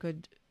lot of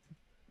good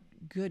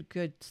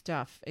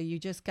stuff. You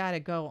just got to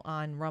go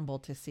on Rumble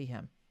to see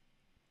him.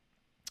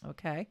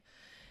 Okay?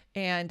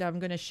 And I'm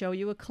going to show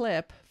you a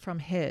clip from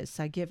his.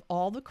 I give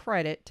all the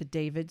credit to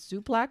David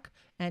Zublak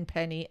and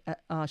Penny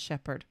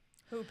Shepard.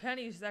 Who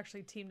Penny's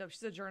actually teamed up.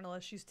 She's a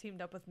journalist. She's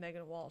teamed up with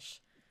Meghan Walsh.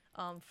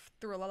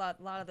 Through a lot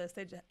of this,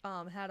 they they're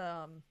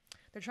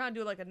trying to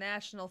do like a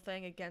national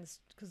thing because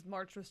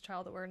March was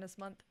Child Awareness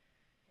Month.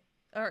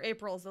 or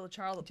April is the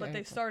child, but they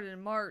April. started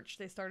in March.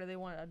 They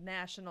wanted a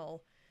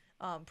national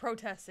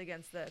protest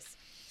against this.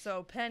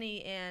 So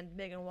Penny and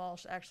Meghan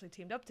Walsh actually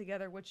teamed up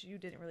together, which you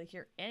didn't really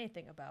hear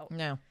anything about.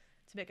 No.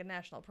 To make a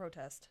national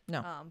protest.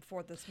 No.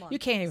 For this month. You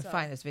can't even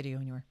find this video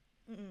anywhere.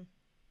 Mm-mm.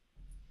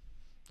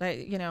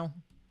 Like,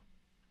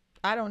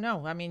 I don't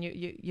know. I mean,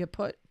 you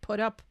put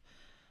up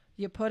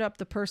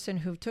the person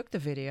who took the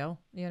video,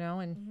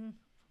 and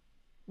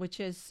which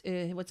is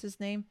what's his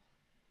name?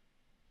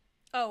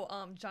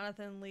 Oh,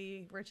 Jonathan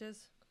Lee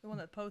Riches, the one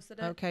that posted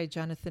it. Okay,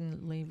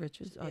 Jonathan Lee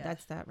Riches. Oh, Yeah.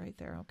 that's that right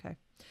there. Okay.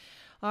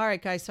 All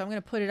right, guys. So I'm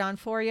going to put it on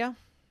for you.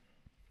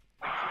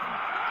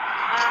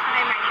 Hi,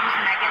 my name is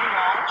Meghan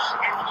Walsh,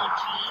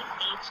 MEGHANWALSH.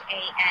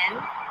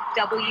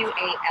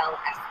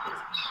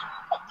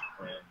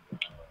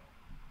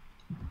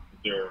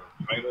 Their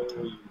title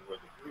was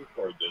a group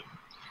or just?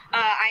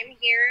 I'm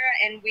here,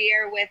 and we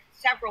are with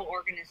several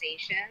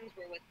organizations.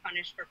 We're with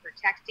Punish for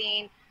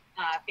Protecting,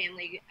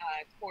 Family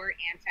Court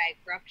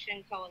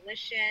Anti-Corruption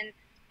Coalition,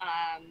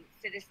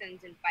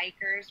 Citizens and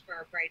Bikers for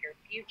a Brighter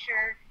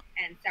Future,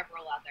 and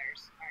several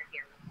others are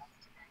here with us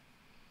today.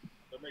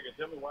 So, Meghan,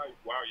 tell me why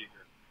are you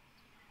here?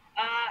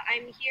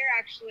 I'm here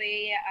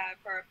actually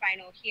for a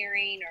final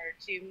hearing or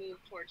to move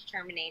towards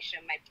termination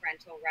of my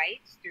parental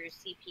rights through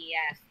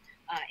CPS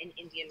in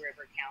Indian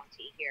River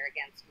County here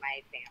against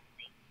my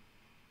family.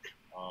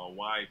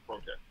 Why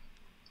protest?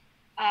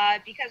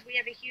 Because we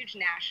have a huge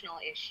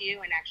national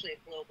issue and actually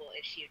a global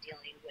issue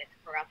dealing with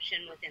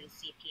corruption within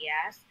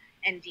CPS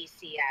and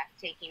DCF,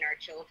 taking our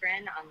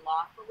children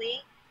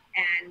unlawfully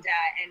and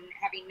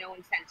having no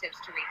incentives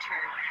to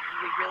return them. And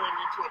we really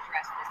need to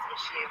address this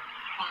issue,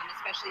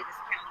 especially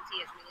this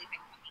county has really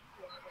been coming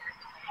forward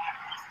with a lot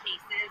of these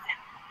cases. And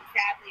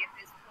sadly, at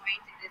this point,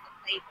 it is a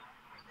playbook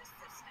for this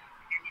system,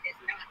 and it is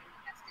not in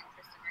the best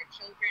interest of our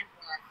children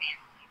or our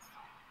families.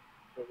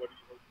 So what do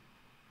you hope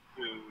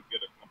to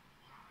get accomplished?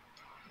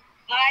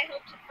 I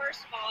hope to,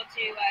 first of all,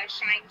 to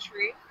shine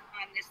truth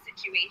on this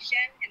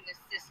situation and this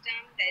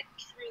system that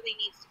truly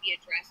needs to be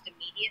addressed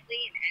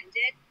immediately and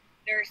ended.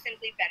 There are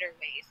simply better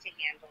ways to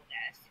handle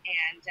this,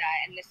 and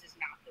this is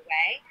not the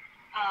way.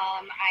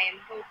 I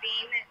am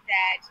hoping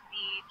that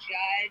the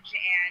judge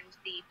and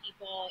the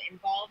people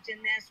involved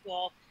in this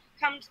will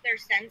come to their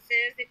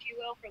senses, if you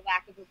will, for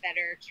lack of a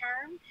better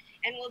term,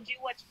 and will do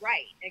what's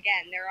right.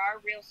 Again, there are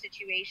real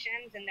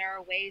situations, and there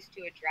are ways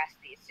to address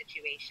these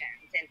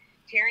situations. And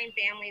tearing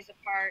families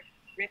apart,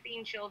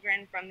 ripping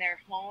children from their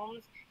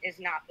homes is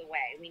not the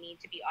way. We need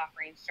to be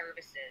offering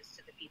services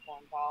to the people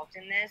involved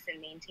in this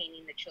and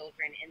maintaining the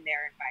children in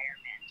their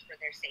environment for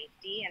their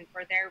safety and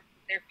for their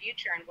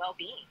future and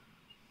well-being.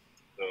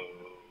 So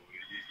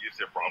you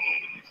see a problem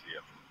with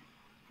DCF?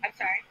 I'm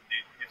sorry?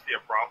 You see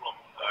a problem,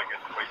 I guess,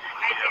 the way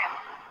DCF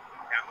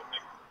handle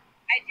things?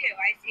 I do.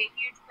 I see a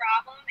huge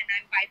problem, and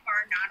I'm by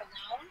far not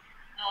alone.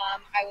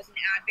 I was an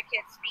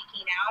advocate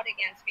speaking out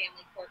against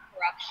family court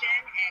corruption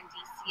and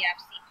DCF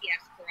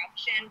CPS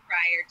corruption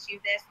prior to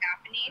this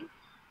happening.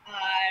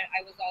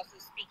 I was also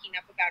speaking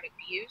up about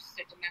abuse,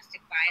 so domestic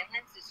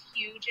violence is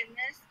huge in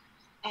this.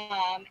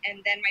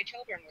 And then my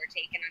children were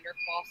taken under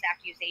false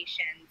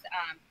accusations.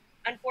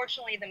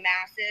 Unfortunately, the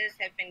masses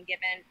have been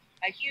given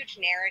a huge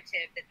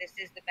narrative that this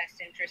is the best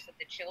interest of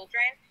the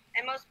children.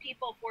 And most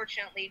people,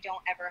 fortunately,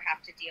 don't ever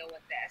have to deal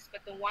with this.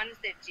 But the ones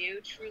that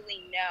do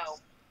truly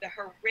know the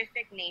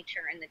horrific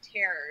nature and the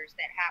terrors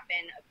that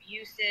happen,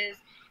 abuses,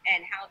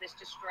 and how this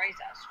destroys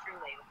us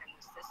truly within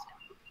the system.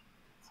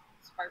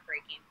 It's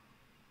heartbreaking.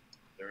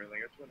 Is there anything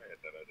else you want to add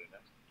that I didn't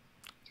ask?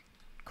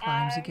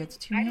 Crimes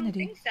against humanity. I don't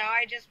think so.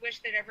 I just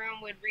wish that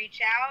everyone would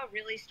reach out,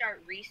 really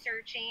start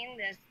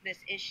researching this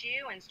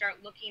issue, and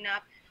start looking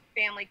up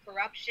family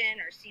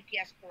corruption or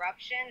CPS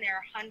corruption. There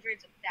are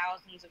hundreds of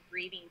thousands of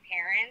grieving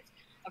parents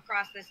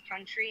across this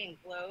country and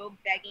globe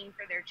begging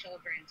for their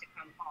children to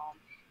come home.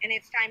 And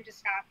it's time to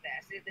stop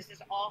this. This is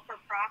all for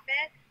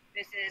profit.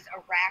 This is a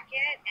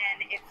racket,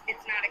 and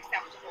it's not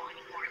acceptable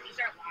anymore. These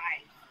are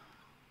lies.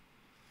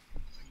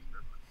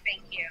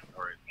 Thank you.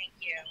 Thank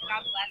you.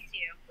 God bless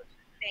you.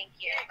 Thank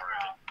you.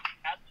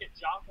 Advocate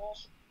John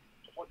Walsh,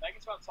 what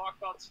Meghan's about to talk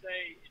about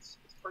today,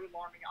 it's pretty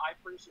alarming. I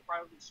previously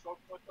privately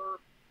spoken with her.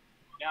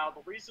 Now,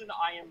 the reason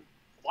I am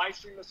live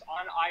streaming this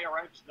on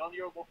IRN, because none of the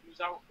other local news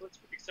outlets,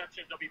 with the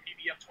exception of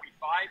WPBF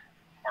 25,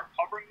 are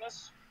covering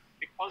this,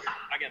 because,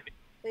 again,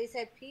 They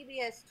said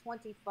PBS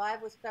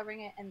 25 was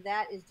covering it, and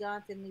that is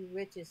Jonathan Lee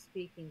Riches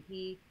speaking.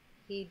 He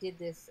did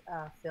this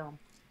film.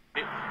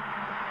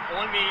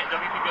 Only me and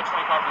WPBF 25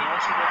 are the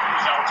only two local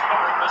news outlets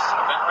covering this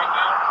event right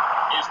now,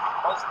 is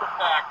because of the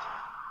fact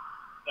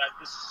that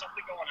this is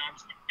something going on.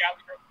 Just keep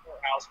gathering here at the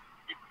courthouse.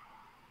 You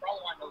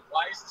probably want to know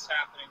why is this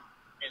happening.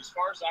 And as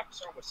far as I'm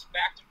concerned, with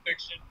fact and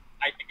fiction,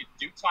 I think in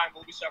due time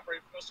we'll be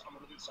separated from this. I'm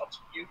going to leave this up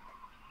to you,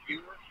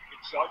 viewer, to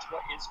judge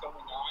what is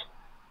going on.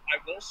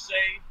 I will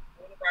say,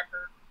 for the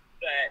record,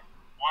 that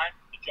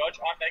the judge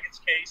on Meghan's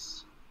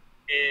case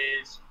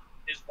is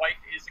his wife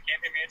is the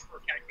campaign manager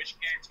for County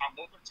Commission candidate Tom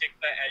Locke. Take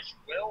that as you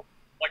will.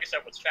 Like I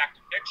said, what's fact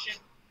and fiction,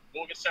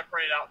 we'll get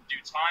separated out in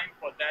due time.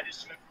 But that is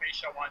some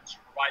information I wanted to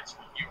provide to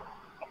the viewer.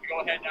 go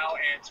ahead now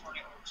and turn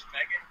it over to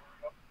Meghan.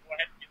 Go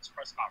ahead and give this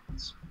press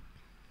conference.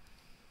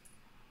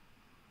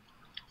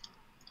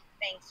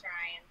 Thanks,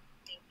 Ryan.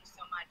 Thank you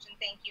so much. And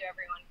thank you,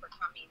 everyone, for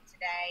coming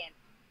today and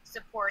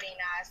supporting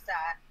us.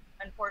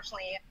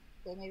 Unfortunately,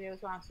 Okay, maybe it was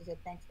wrong. She said,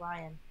 thanks,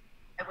 Ryan.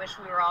 I wish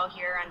we were all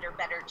here under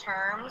better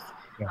terms.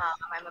 Yes.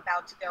 I'm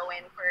about to go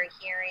in for a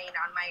hearing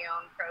on my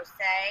own pro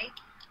se.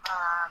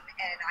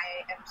 And I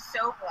am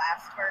so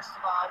blessed. First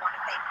of all, I want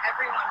to thank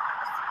everyone for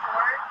the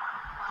support.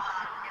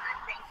 And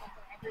I'm thankful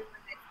for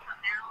everyone that's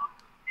come out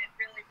that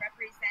really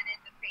represented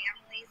the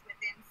families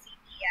within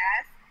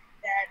CPS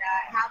that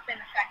have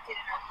been affected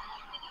in our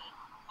community.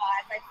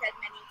 As I've said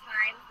many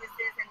times, this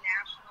is a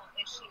national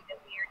issue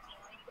that we are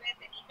dealing with,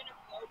 and even a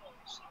global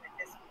issue at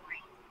this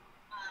point.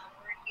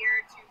 We're here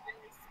to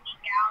really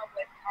speak out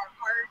with our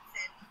hearts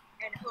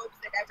and hopes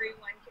that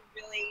everyone can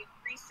really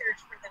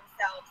research for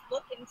themselves,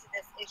 look into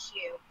this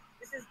issue.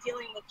 This is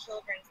dealing with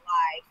children's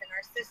lives, and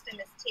our system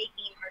is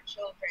taking our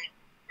children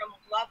from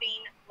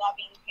loving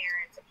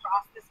parents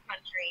across this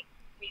country.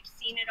 We've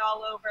seen it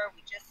all over.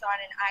 We just saw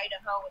it in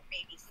Idaho with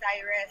baby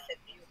Cyrus.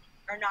 If you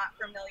are not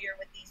familiar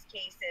with these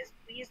cases,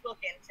 please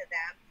look into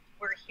them.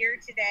 We're here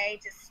today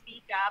to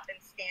speak up and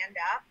stand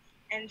up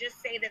and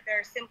just say that there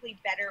are simply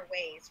better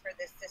ways for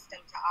this system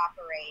to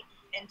operate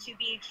and to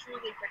be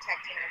truly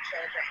protecting our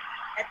children.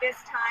 At this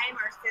time,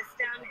 our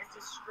system is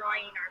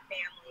destroying our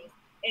families.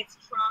 It's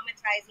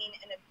traumatizing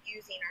and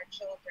abusing our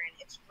children.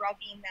 It's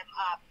drugging them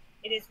up.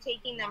 It is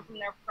taking them from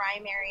their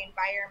primary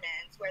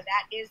environments where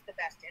that is the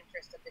best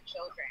interest of the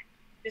children.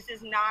 This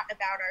is not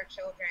about our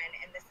children,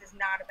 and this is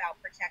not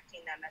about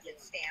protecting them as it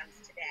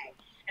stands today.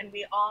 And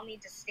we all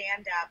need to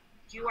stand up,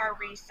 do our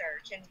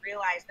research, and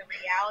realize the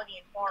reality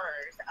and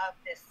horrors of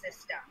this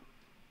system.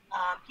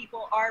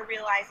 People are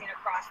realizing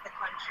across the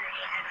country,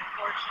 and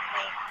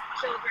unfortunately,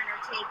 children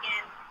are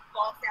taken,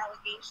 false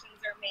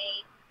allegations are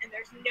made, and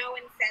there's no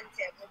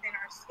incentive within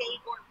our state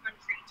or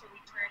country to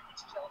return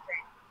these children.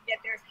 Yet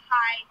there's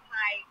high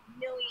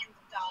millions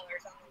of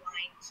dollars on the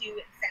line to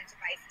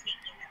incentivize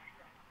taking them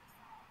from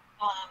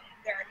us.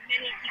 There are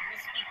many people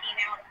speaking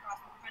out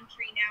across the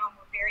country now,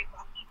 and we're very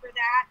lucky for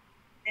that.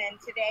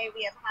 And today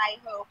we have high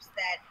hopes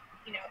that,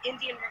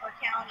 Indian River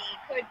County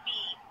could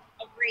be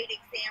a great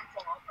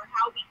example for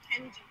how we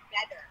can do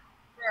better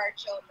for our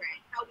children,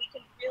 how we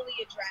can really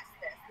address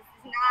this. This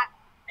is not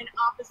an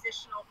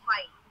oppositional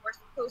fight. We're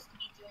supposed to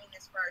be doing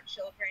this for our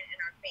children and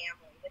our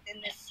family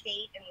within this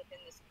state and within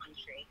this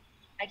country.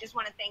 I just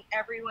want to thank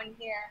everyone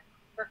here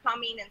for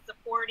coming and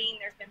supporting.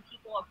 There's been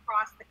people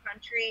across the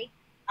country.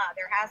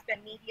 There has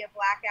been media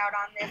blackout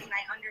on this, and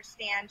I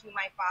understand who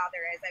my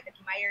father is. I've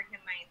admired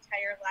him my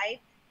entire life,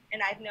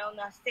 and I've known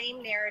the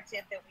same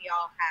narrative that we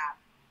all have.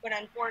 But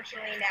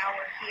unfortunately, now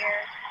we're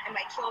here, and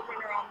my children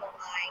are on the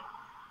line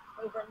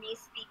over me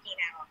speaking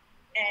out.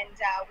 And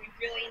we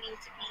really need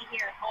to be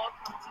here and all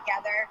come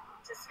together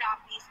to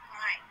stop these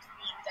crimes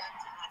being done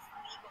to us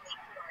legally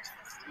through our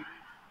system.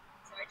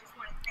 So I just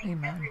want to thank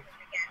everyone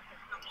again for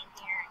coming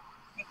here,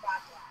 and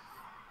God bless.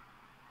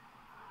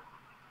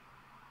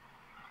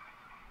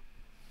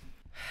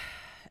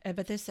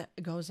 But this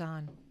goes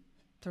on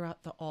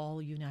throughout the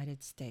all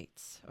United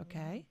States,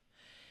 okay?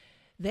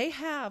 They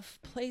have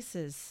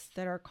places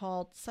that are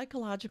called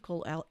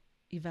psychological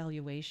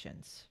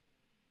evaluations,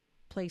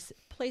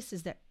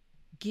 places that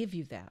give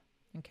you that,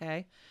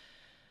 okay,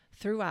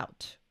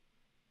 throughout,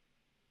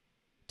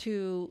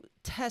 to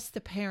test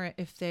the parent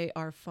if they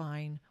are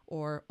fine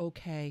or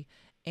okay,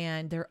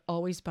 and they're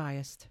always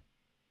biased.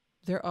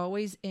 They're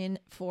always in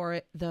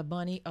for the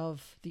money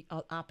of the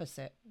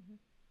opposite. Mm-hmm.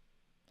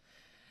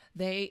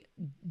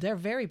 They're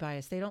very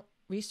biased. They don't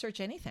research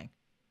anything.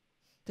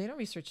 They don't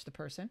research the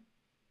person.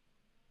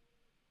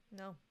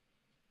 No.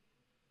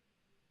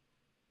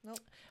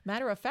 Nope.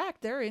 Matter of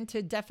fact, they're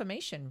into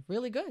defamation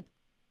really good.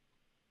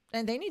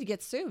 And they need to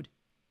get sued.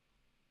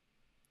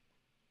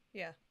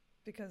 Yeah,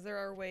 because there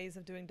are ways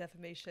of doing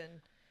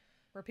defamation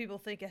where people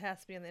think it has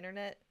to be on the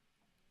internet,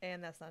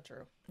 and that's not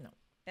true. No.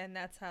 And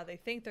that's how they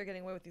think they're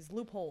getting away with these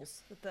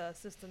loopholes with the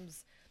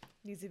systems,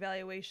 these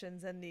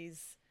evaluations, and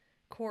these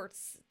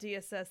courts,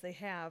 DSS they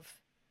have.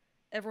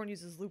 Everyone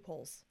uses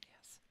loopholes.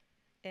 Yes.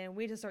 And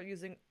we just start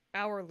using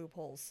our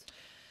loopholes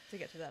to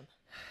get to them.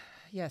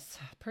 Yes,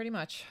 pretty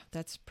much.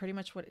 That's pretty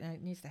much what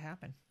needs to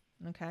happen.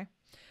 Okay.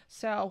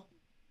 So,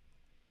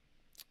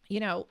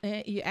 you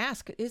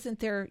ask, isn't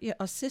there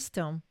a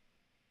system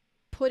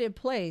put in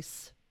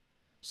place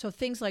so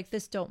things like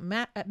this don't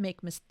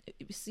make mistakes?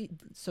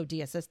 So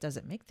DSS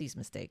doesn't make these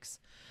mistakes,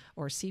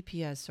 or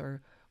CPS,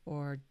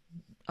 or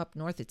up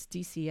north it's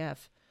DCF.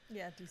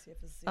 Yeah,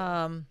 DCF is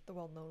the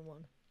well-known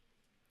one.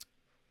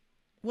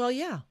 Well,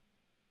 yeah,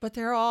 but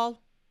they're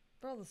all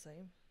the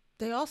same.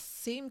 They all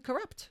seem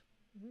corrupt.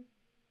 Mm-hmm.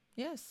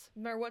 Yes.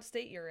 No matter what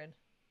state you're in.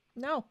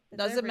 No, it's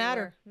doesn't everywhere.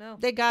 matter. No,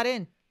 they got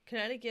in.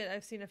 Connecticut,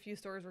 I've seen a few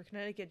stories where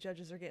Connecticut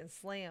judges are getting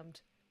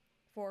slammed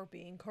for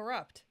being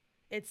corrupt.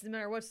 It's no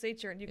matter what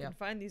state you're in, you can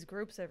find these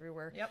groups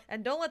everywhere. Yep.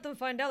 And don't let them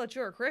find out that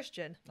you're a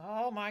Christian.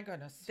 Oh my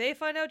goodness. They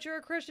find out you're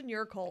a Christian,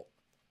 you're a cult.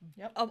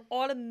 Yep. An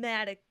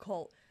automatic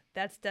cult.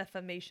 That's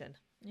defamation.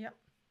 Yep.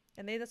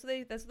 And that's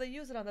what they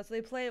use it on. That's what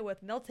they play it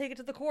with. And they'll take it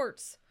to the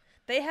courts.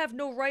 They have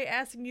no right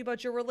asking you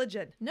about your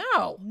religion.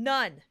 No.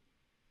 None.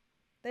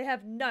 They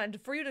have none.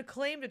 For you to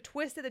claim to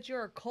twist it that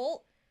you're a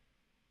cult,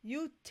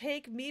 you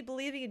take me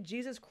believing in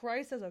Jesus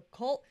Christ as a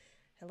cult.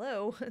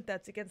 Hello,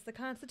 that's against the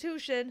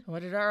Constitution.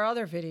 What did our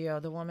other video,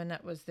 the woman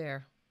that was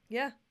there,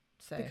 Yeah.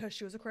 say? Because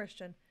she was a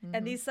Christian.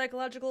 And these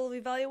psychological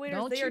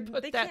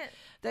evaluators, they can't.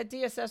 That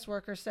DSS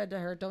worker said to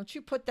her, don't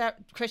you put that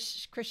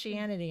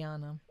Christianity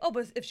on them. Oh,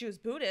 but if she was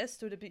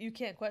Buddhist, you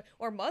can't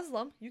or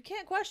Muslim, you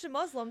can't question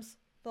Muslims.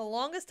 The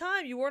longest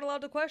time, you weren't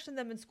allowed to question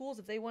them in schools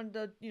if they wanted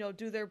to,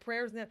 do their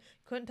prayers, and you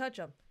couldn't touch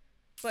them.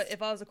 But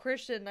if I was a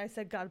Christian and I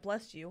said, God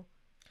bless you.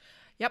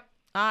 Yep.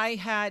 I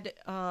had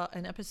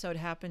an episode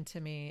happen to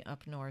me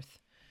up north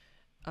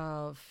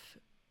of,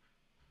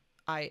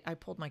 I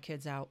pulled my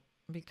kids out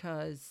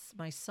because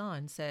my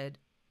son said,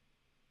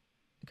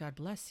 God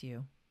bless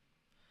you,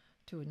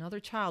 to another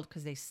child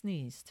because they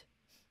sneezed.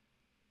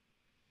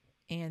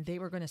 And they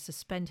were going to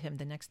suspend him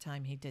the next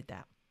time he did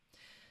that.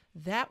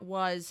 That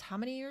was how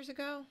many years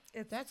ago?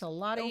 That's a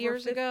lot of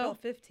years ago.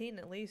 About 15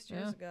 at least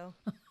years ago.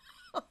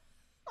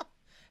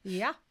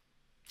 Yeah.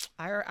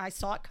 I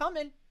saw it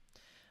coming.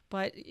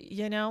 But,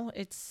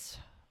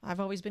 I've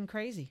always been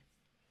crazy.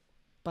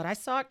 But I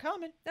saw it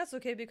coming. That's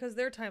okay because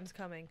their time's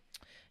coming.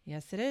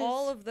 Yes, it is.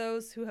 All of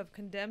those who have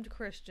condemned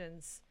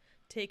Christians,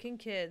 taken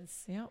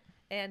kids,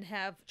 and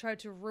have tried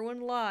to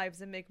ruin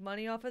lives and make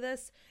money off of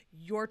this,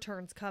 your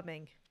turn's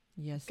coming.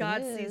 Yes,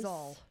 God it is. sees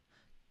all.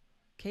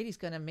 Katie's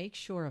going to make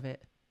sure of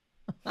it.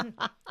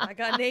 I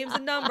got names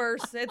and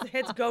numbers.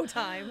 It's go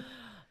time.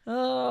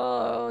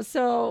 Oh,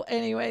 so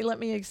anyway, let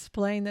me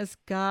explain this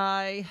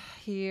guy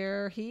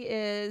here. He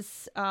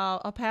is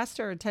a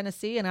pastor in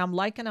Tennessee, and I'm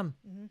liking him.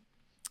 Mm-hmm.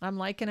 I'm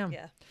liking him.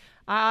 Yeah.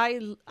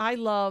 I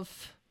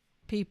love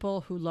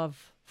people who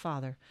love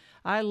Father.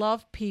 I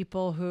love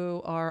people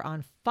who are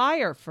on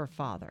fire for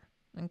Father.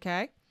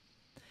 Okay?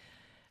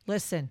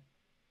 Listen,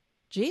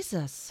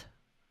 Jesus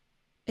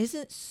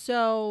isn't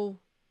so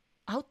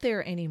out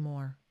there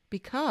anymore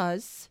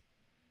because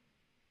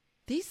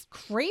these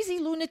crazy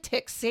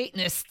lunatic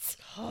Satanists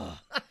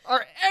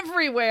are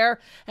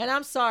everywhere. And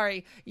I'm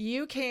sorry,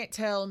 you can't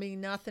tell me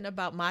nothing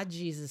about my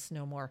Jesus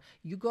no more.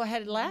 You go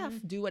ahead and laugh,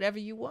 do whatever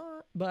you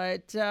want.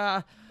 But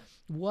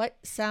what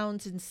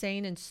sounds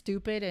insane and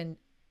stupid and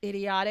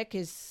idiotic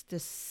is the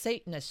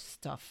Satanist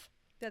stuff.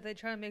 That they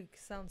try to make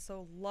sound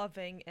so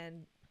loving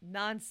and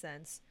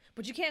nonsense.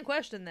 But you can't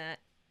question that.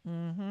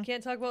 Mm-hmm. You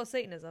can't talk about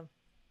Satanism.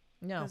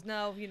 No. Because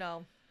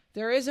now,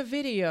 There is a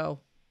video,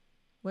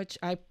 which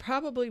I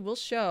probably will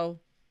show.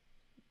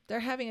 They're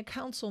having a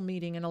council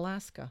meeting in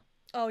Alaska.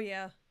 Oh,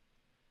 yeah.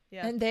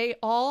 Yeah. And they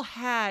all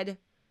had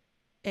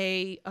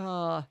a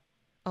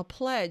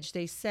pledge,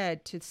 they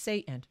said, to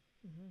Satan.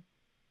 Mm-hmm.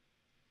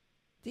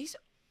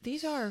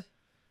 These are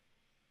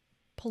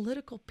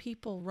political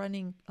people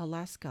running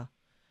Alaska.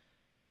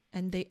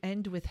 And they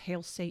end with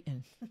Hail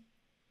Satan.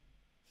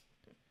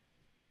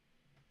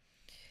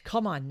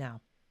 Come on now.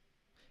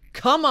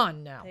 Come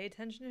on now. Pay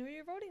attention to who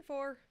you're voting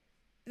for.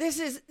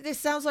 This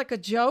sounds like a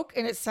joke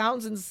and it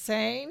sounds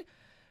insane,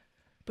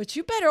 but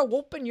you better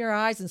open your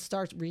eyes and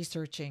start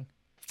researching.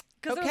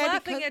 Because they're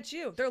laughing at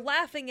you. They're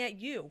laughing at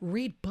you.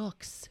 Read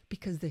books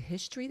because the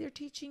history they're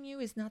teaching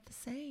you is not the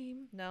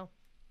same. No.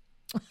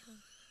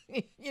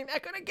 You're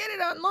not going to get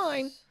it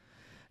online.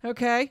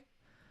 Okay?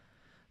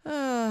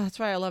 That's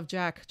why I love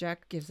Jack.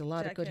 Jack gives a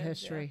lot of good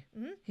history.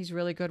 Yeah. Mm-hmm. He's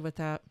really good with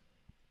that.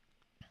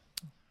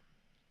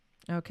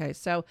 Okay,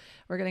 so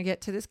we're going to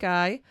get to this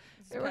guy.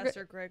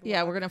 Pastor Greg Locke.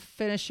 Yeah, we're going to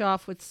finish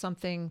off with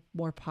something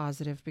more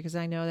positive because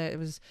I know that it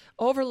was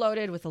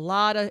overloaded with a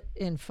lot of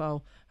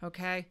info.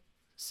 Okay,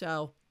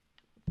 so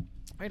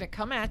we're going to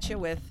come at you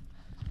with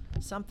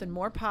something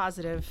more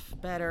positive,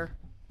 better.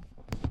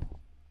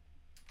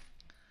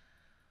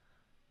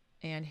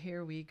 And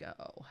here we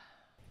go.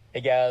 Hey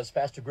guys,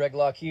 Pastor Greg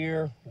Locke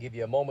here. Give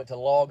you a moment to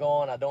log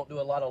on. I don't do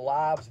a lot of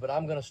lives, but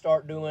I'm going to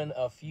start doing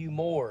a few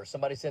more.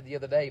 Somebody said the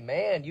other day,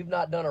 man, you've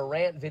not done a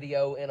rant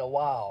video in a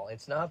while.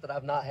 It's not that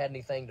I've not had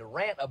anything to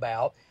rant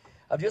about.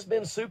 I've just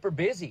been super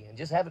busy and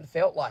just haven't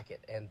felt like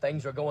it. And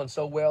things are going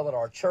so well at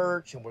our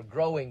church, and we're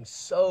growing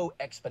so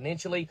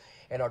exponentially,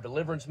 and our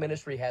deliverance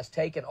ministry has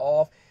taken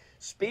off.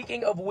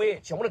 Speaking of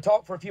which, I want to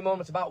talk for a few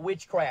moments about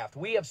witchcraft.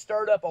 We have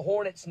stirred up a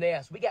hornet's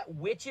nest. We got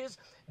witches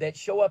that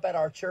show up at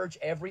our church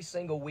every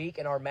single week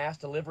in our mass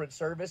deliverance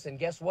service. And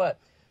guess what?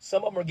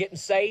 Some of them are getting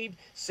saved,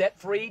 set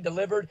free,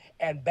 delivered,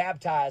 and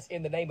baptized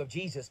in the name of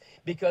Jesus.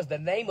 Because the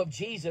name of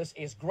Jesus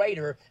is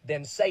greater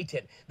than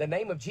Satan. The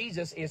name of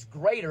Jesus is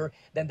greater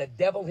than the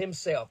devil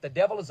himself. The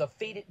devil is a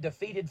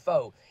defeated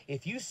foe.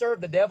 If you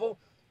serve the devil,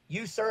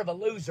 you serve a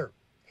loser.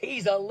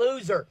 He's a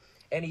loser,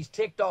 and he's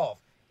ticked off.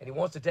 And he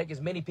wants to take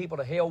as many people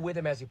to hell with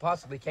him as he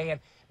possibly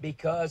can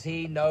because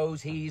he knows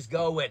he's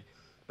going.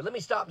 But let me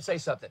stop and say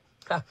something.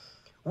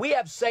 We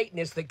have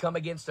Satanists that come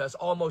against us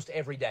almost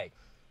every day.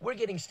 We're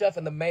getting stuff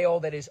in the mail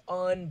that is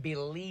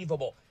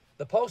unbelievable.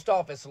 The post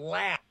office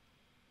laughs.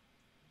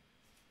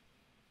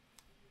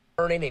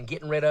 Burning and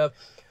getting rid of.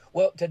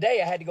 Well,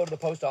 today I had to go to the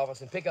post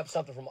office and pick up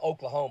something from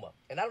Oklahoma.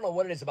 And I don't know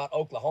what it is about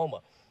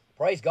Oklahoma.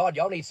 Praise God,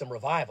 y'all need some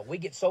revival. We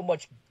get so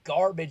much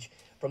garbage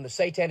from the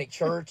Satanic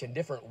Church and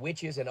different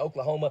witches in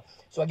Oklahoma.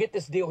 So I get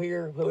this deal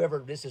here, whoever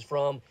this is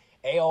from,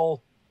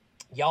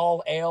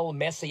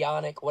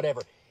 Messianic,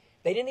 whatever.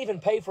 They didn't even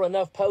pay for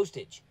enough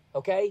postage,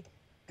 okay?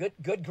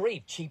 Good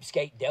grief,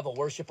 cheapskate devil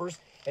worshipers.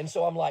 And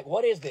so I'm like,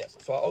 what is this?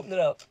 So I opened it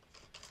up.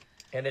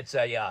 And it's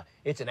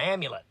an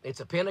amulet. It's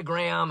a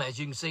pentagram, as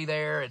you can see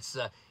there. It's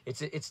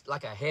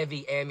like a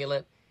heavy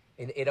amulet,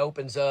 and it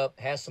opens up,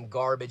 has some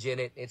garbage in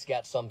it. It's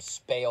got some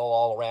spell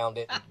all around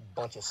it, a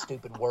bunch of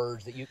stupid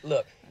words that you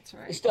look. That's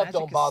right. This stuff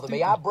Magic don't bother is me.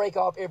 stupid. I break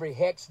off every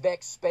hex,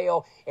 vex,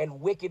 spell,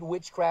 and wicked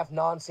witchcraft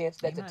nonsense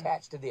that's Amen.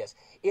 attached to this.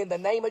 In the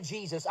name of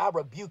Jesus, I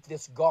rebuke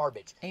this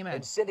garbage Amen.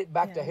 and send it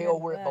back to hell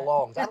where it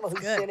belongs. I don't know who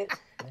That's good. sent it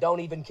and don't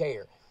even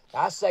care.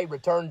 I say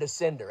return to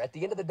sender. At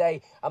the end of the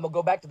day, I'm going to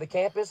go back to the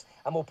campus.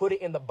 I'm going to put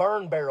it in the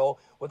burn barrel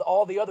with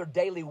all the other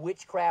daily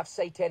witchcraft,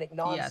 satanic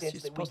nonsense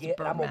you're that we supposed to get,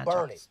 and I'm burn going to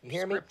burn it. magic You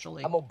hear me?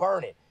 scripturally. I'm going to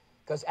burn it.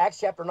 Because Acts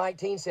chapter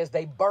 19 says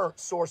they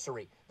burnt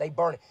sorcery. They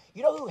burn it.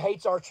 You know who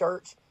hates our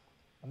church?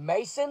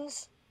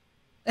 Masons,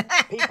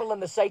 people in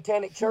the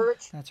Satanic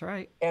Church, That's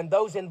right. and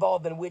those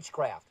involved in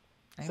witchcraft.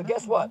 So Amen.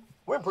 guess what?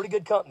 We're in pretty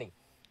good company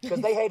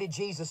because they hated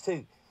Jesus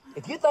too.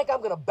 If you think I'm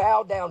going to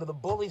bow down to the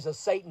bullies of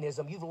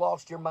Satanism, you've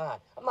lost your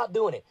mind. I'm not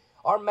doing it.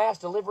 Our mass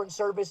deliverance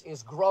service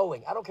is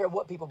growing. I don't care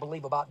what people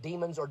believe about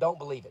demons or don't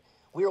believe it.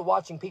 We are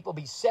watching people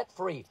be set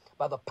free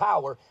by the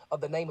power of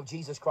the name of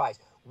Jesus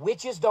Christ.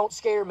 Witches don't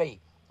scare me.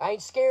 I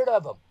ain't scared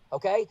of them,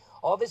 okay?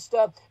 All this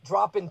stuff,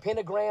 dropping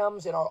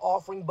pentagrams in our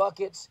offering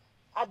buckets,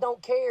 I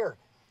don't care.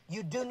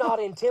 You do not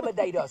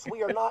intimidate us.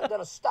 We are not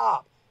going to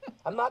stop.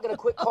 I'm not going to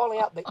quit calling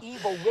out the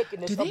evil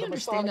wickedness Do of they the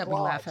understand Masonic that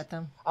we laugh Lodge. at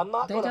them? I'm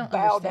not They going to don't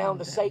bow down to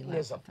understand that we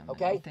laugh Satanism, at them.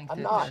 okay? They think I'm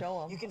that not.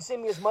 Show 'em. You can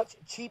send me as much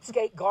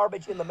cheapskate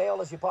garbage in the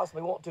mail as you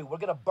possibly want to. We're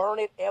going to burn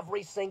it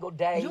every single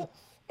day,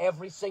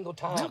 every single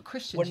time. Real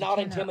Christians, We're you not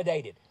cannot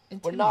intimidated.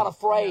 We're not intimidate.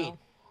 afraid. No.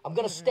 I'm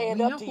going to stand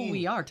We up know to who you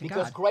we are to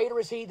because God. greater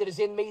is he that is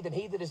in me than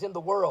he that is in the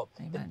world.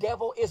 The Amen.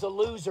 devil is a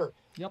loser.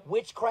 Yep.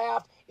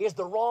 Witchcraft is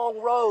the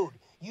wrong road.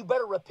 You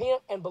better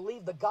repent and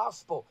believe the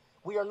gospel.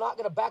 We are not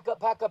going to back up,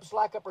 pack up,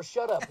 slack up, or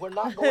shut up. We're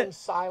not going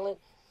silent.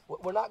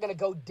 We're not going to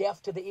go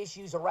deaf to the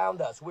issues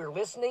around us. We're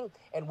listening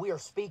and we are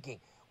speaking.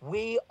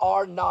 We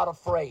are not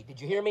afraid.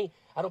 Did you hear me?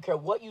 I don't care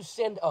what you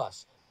send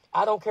us.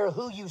 I don't care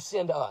who you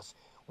send us.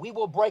 We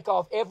will break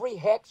off every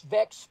hex,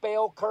 vex,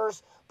 spell,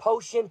 curse,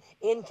 potion,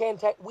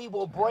 incantation. We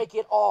will break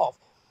it off.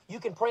 You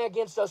can pray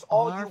against us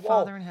all Our you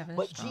Father want, in heaven is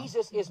but strong.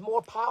 Jesus is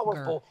more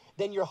powerful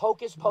than your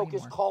hocus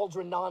pocus more.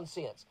 cauldron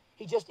nonsense.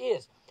 He just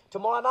is.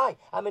 Tomorrow night,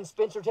 I'm in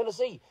Spencer,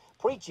 Tennessee,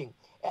 preaching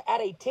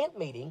at a tent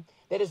meeting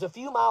that is a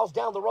few miles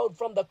down the road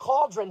from the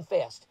Cauldron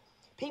Fest.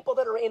 People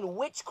that are in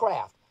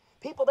witchcraft,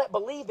 people that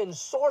believe in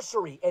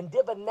sorcery and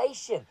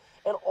divination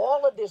and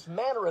all of this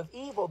manner of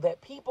evil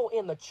that people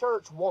in the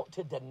church want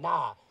to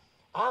deny.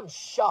 I'm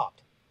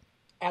shocked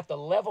at the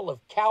level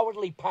of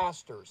cowardly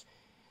pastors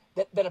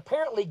that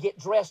apparently get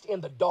dressed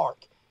in the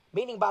dark.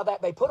 Meaning by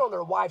that, they put on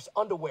their wife's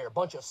underwear, a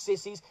bunch of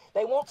sissies.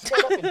 They won't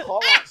stand up and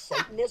call out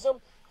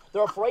Satanism.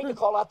 They're afraid to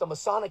call out the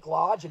Masonic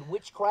Lodge and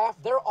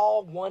witchcraft. They're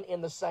all one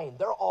and the same.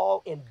 They're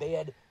all in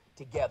bed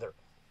together.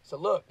 So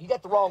look, you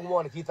got the wrong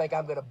one if you think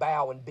I'm going to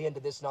bow and bend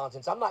to this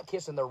nonsense. I'm not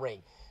kissing the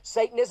ring.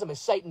 Satanism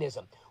is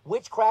Satanism.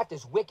 Witchcraft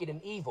is wicked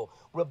and evil.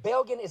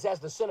 Rebellion is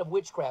as the sin of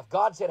witchcraft.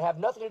 God said have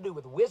nothing to do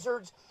with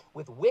wizards,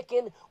 with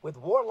Wiccan, with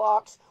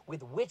warlocks,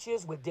 with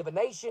witches, with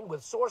divination,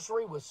 with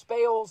sorcery, with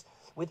spells,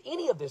 with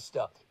any of this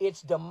stuff.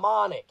 It's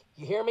demonic.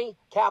 You hear me?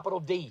 Capital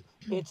D.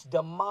 It's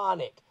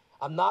demonic.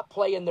 I'm not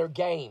playing their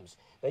games.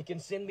 They can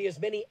send me as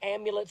many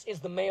amulets as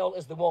the mail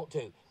as they want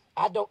to.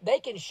 They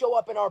can show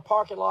up in our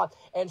parking lot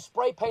and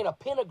spray paint a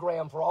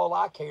pentagram for all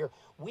I care.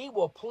 We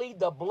will plead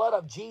the blood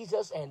of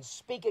Jesus and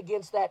speak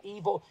against that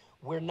evil.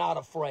 We're not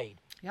afraid.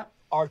 Yep.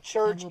 Our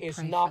church we'll is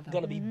pray for not them.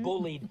 going to be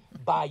bullied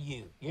by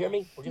you. You hear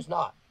me? We're just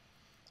not.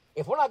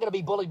 If we're not going to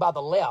be bullied by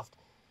the left,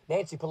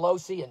 Nancy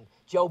Pelosi and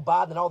Joe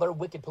Biden and all their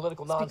wicked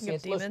political Speaking of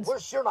nonsense, listen, demons. we're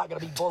sure not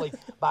going to be bullied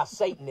by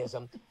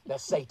Satanism, the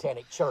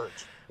Satanic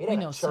Church. It We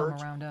ain't know a some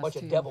church, around us, bunch too.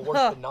 of devil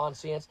worshiping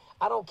nonsense.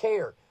 I don't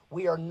care.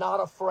 We are not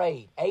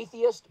afraid.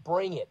 Atheists,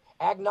 bring it.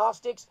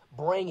 Agnostics,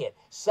 bring it.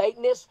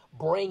 Satanists,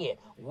 bring it.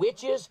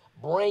 Witches,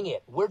 bring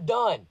it. We're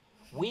done.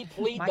 We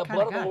plead My the kinda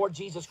blood of the guy. Lord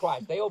Jesus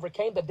Christ. They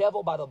overcame the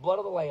devil by the blood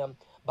of the Lamb,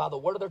 by the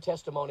word of their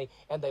testimony,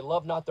 and they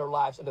love not their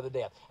lives unto the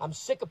death. I'm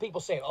sick of people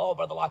saying, oh,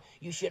 Brother Locke,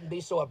 you shouldn't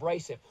be so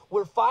abrasive.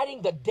 We're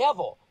fighting the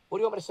devil. What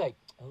do you want me to say?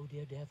 Oh,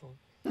 dear devil.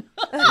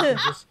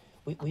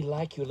 we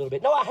like you a little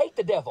bit. No, I hate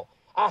the devil.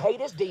 I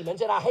hate his demons,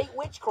 and I hate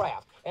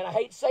witchcraft, and I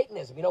hate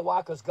Satanism. You know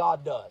why? Because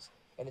God does.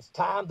 And it's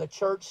time the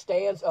church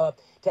stands up,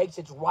 takes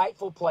its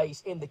rightful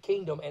place in the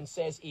kingdom, and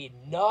says,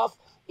 enough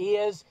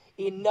is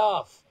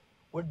enough.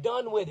 We're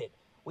done with it.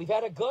 We've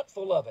had a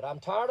gutful of it. I'm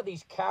tired of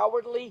these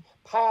cowardly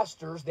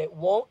pastors that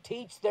won't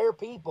teach their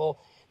people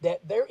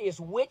that there is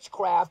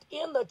witchcraft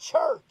in the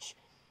church.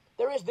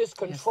 There is this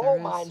control there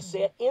is.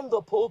 mindset in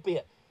the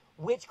pulpit.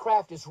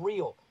 Witchcraft is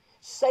real.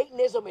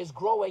 Satanism is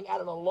growing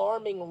at an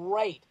alarming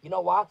rate. You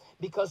know why?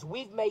 Because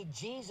we've made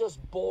Jesus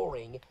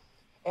boring,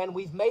 and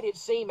we've made it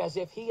seem as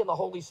if he and the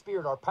Holy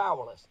Spirit are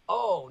powerless.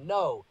 Oh,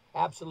 no,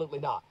 absolutely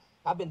not.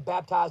 I've been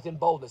baptized in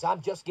boldness.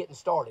 I'm just getting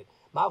started.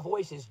 My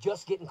voice is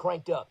just getting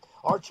cranked up.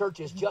 Our church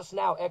is just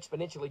now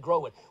exponentially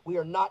growing. We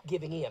are not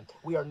giving in.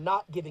 We are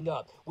not giving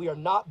up. We are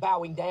not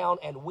bowing down,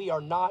 and we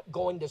are not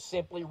going to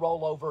simply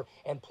roll over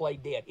and play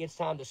dead. It's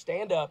time to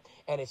stand up,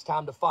 and it's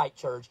time to fight,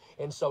 church.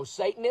 And so,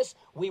 Satanists,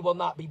 we will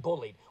not be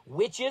bullied.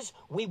 Witches,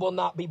 we will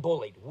not be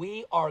bullied.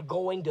 We are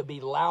going to be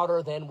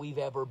louder than we've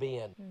ever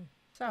been.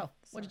 So,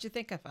 what did you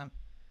think of him?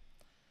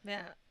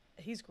 Man,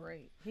 he's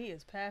great. He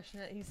is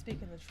passionate. He's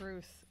speaking the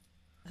truth.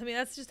 I mean,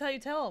 that's just how you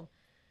tell him.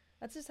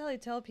 That's just how you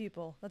tell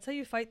people. That's how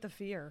you fight the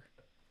fear.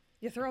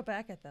 You throw it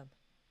back at them.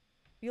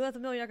 You let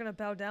them know you're not going to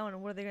bow down,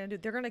 and what are they going to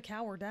do? They're going to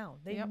cower down.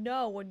 They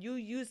know when you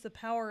use the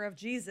power of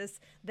Jesus,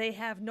 they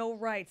have no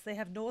rights. They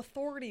have no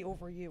authority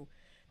over you.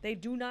 They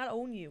do not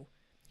own you.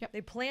 Yep.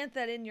 They plant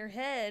that in your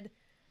head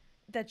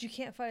that you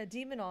can't fight a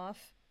demon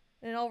off.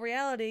 And in all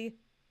reality,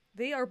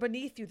 they are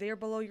beneath you. They are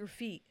below your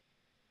feet.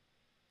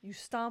 You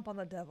stomp on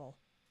the devil.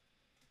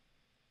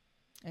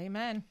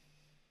 Amen.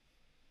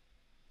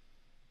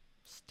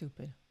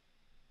 Stupid.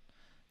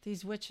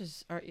 These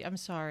witches are, I'm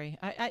sorry.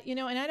 I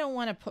and I don't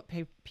want to put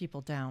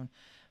people down,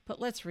 but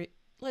let's be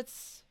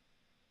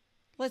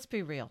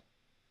real.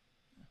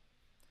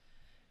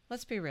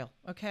 Let's be real,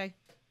 okay?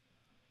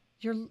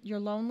 You're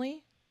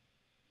lonely,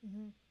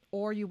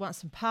 or you want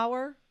some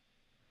power.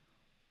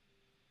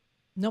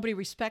 Nobody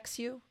respects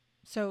you,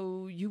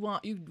 so you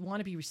want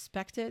to be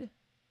respected,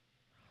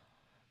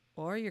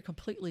 or you're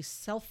completely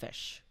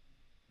selfish.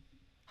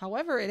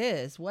 However it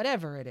is,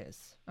 whatever it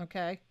is,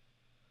 okay?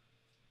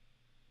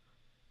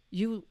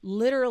 You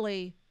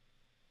literally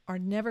are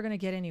never going to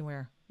get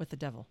anywhere with the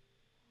devil.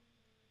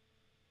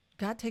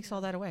 God takes all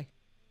that away.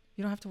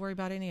 You don't have to worry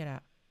about any of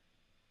that.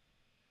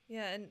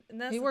 Yeah, and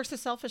that's... He works the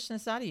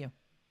selfishness out of you.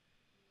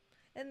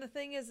 And the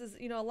thing is,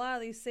 a lot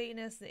of these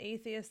Satanists and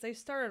atheists, they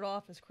started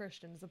off as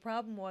Christians. The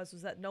problem was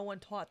that no one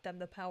taught them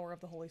the power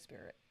of the Holy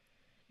Spirit.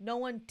 No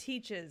one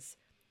teaches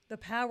the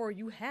power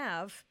you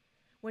have.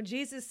 When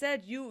Jesus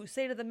said, you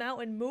say to the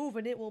mountain, move,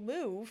 and it will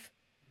move,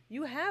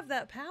 you have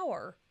that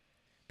power.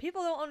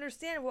 People don't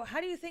understand. Well,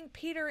 how do you think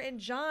Peter and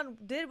John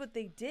did what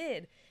they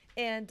did?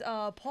 And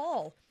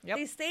Paul,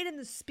 they stayed in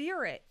the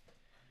Spirit.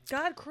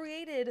 God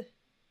created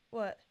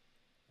what?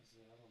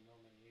 I don't know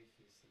many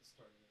atheists that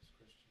started as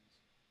Christians.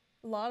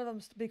 A lot of them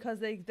because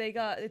they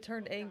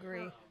turned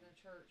angry.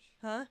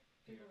 Huh?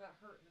 People got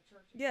hurt in the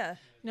church. Yeah.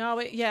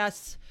 No,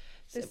 yes.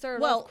 They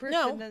started off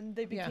Christian, then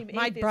they became atheists.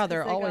 My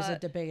brother, always a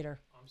debater.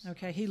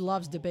 Okay, he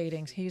loves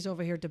debating. He's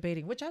over here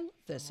debating, which I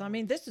love this. I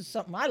mean, this is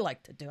something I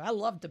like to do. I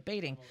love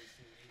debating.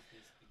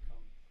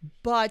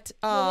 But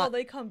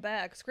they come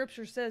back.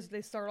 Scripture says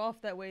they start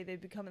off that way, they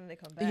become and they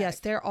come back.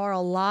 Yes, there are a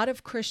lot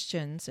of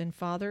Christians, and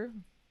Father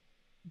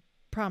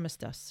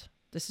promised us.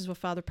 This is what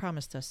Father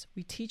promised us.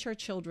 We teach our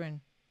children,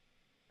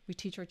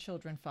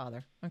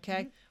 Father.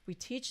 Okay, we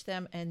teach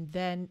them, and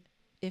then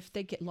if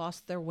they get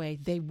lost their way,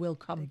 they will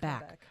come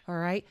back. All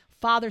right,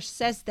 Father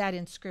says that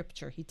in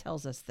Scripture. He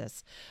tells us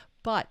this,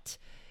 but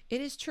it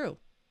is true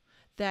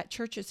that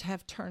churches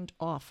have turned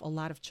off a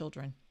lot of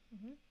children.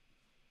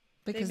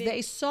 Because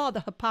they saw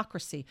the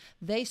hypocrisy.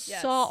 They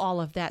saw all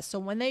of that. So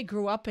when they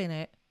grew up in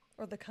it,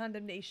 or the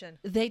condemnation,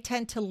 they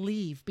tend to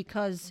leave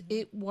because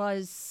it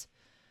was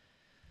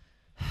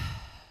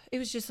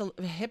just a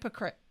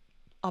hypocrite,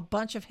 a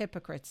bunch of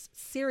hypocrites,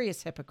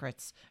 serious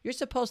hypocrites. You're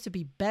supposed to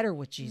be better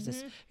with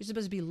Jesus. You're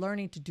supposed to be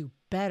learning to do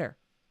better.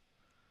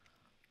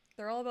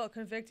 They're all about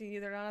convicting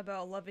you. They're not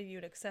about loving you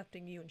and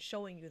accepting you and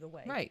showing you the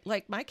way. Right.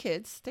 Like my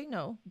kids, they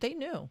knew.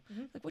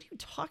 Like, what are you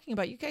talking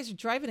about? You guys are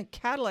driving in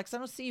Cadillacs. I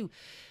don't see you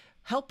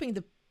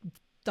helping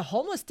the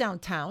homeless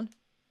downtown.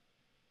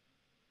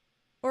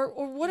 Or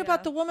what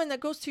about the woman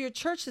that goes to your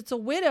church that's a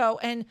widow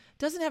and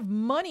doesn't have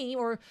money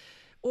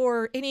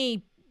or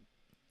any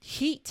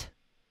heat?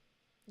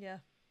 Yeah.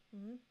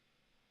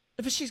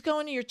 If she's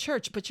going to your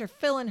church, but you're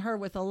filling her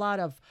with a lot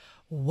of,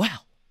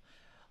 well,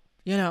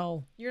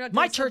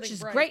 my church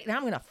is great and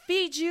I'm going to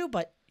feed you,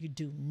 but you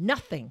do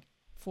nothing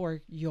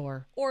for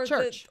your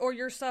church. Or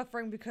you're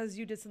suffering because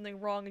you did something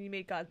wrong and you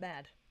made God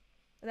mad.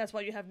 And that's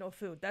why you have no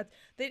food.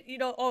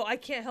 I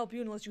can't help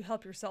you unless you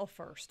help yourself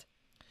first.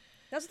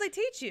 That's what they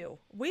teach you.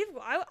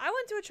 I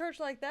went to a church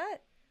like that.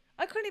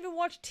 I couldn't even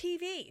watch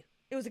TV.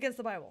 It was against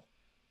the Bible.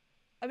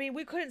 I mean,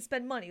 we couldn't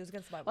spend money. It was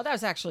against the Bible. Well, that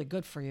was actually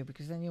good for you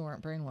because then you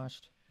weren't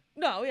brainwashed.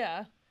 No,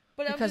 yeah.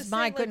 But because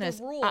my goodness,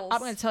 the rules. I'm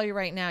going to tell you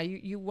right now,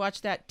 you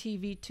watch that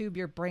TV tube,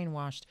 you're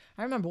brainwashed.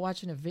 I remember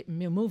watching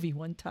a movie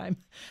one time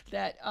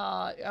that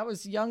I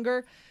was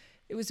younger.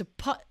 It was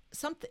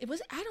something. It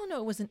was, I don't know,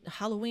 it wasn't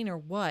Halloween or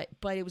what,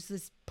 but it was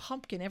this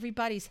pumpkin.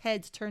 Everybody's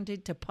heads turned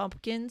into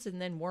pumpkins,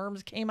 and then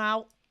worms came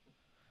out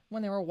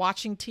when they were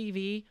watching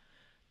TV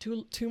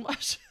too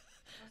much.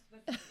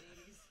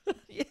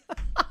 Yeah.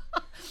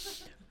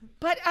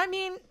 But I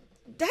mean,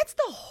 that's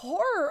the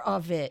horror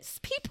of it.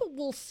 People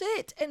will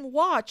sit and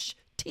watch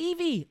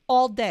TV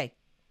all day.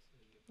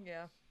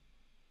 Yeah.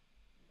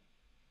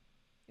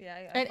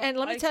 Yeah. And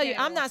let me tell you,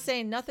 can't I'm not watch-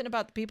 saying nothing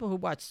about the people who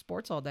watch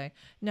sports all day.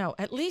 No,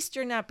 at least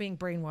you're not being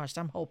brainwashed,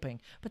 I'm hoping.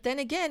 But then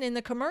again, in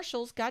the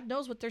commercials, God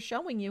knows what they're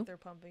showing you. They're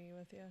pumping you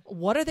with, yeah.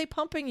 What are they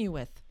pumping you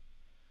with?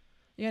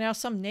 You know,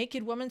 some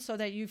naked woman so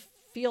that you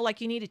feel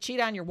like you need to cheat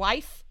on your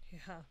wife?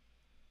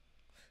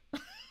 Yeah.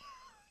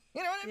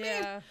 You know what I mean?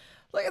 Yeah.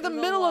 Like in the There's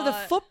a middle of the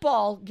lot.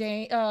 football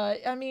game.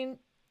 I mean,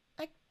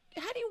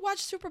 how do you watch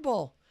Super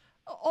Bowl?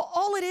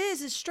 All it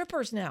is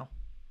strippers now.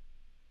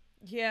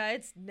 Yeah,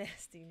 it's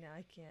nasty now.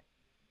 I can't.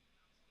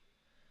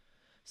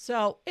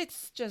 So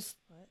it's just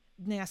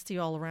nasty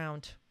all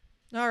around.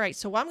 All right,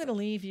 so I'm going to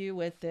leave you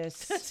with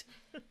this.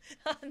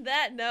 On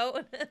that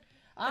note.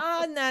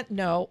 On that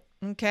note,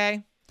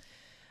 okay,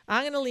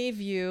 I'm going to leave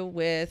you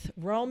with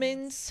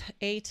Romans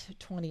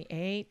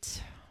 8:28.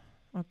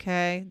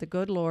 Okay, the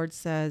good Lord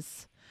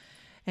says,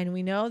 and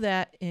we know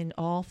that in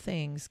all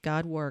things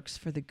God works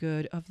for the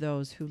good of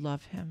those who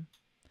love him,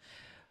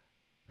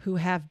 who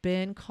have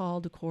been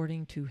called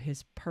according to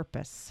his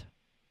purpose.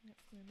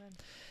 Amen.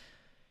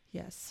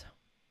 Yes.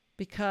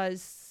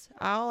 Because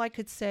all I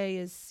could say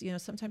is, you know,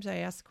 sometimes I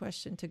ask the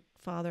question to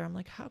Father, I'm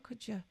like, how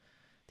could you,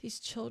 these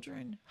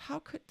children, how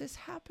could this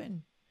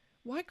happen?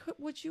 Why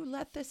would you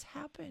let this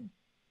happen?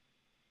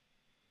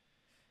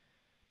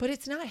 But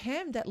it's not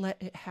him that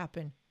let it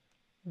happen.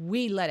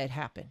 We let it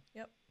happen.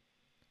 Yep.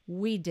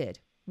 We did.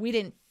 We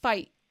didn't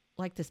fight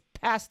like this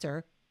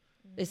pastor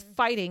is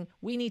fighting.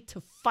 We need to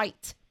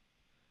fight.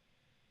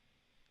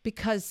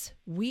 Because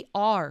we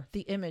are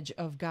the image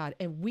of God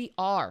and we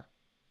are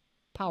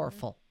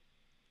powerful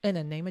in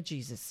the name of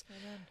Jesus.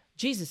 Amen.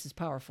 Jesus is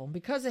powerful.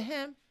 Because of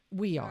him,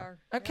 we are.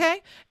 Yep.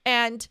 Okay?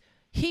 And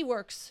he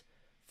works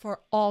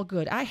for all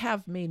good. I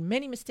have made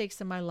many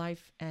mistakes in my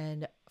life,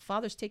 and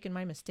Father's taken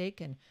my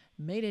mistake and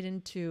made it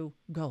into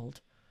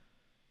gold.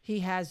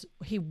 He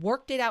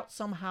worked it out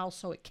somehow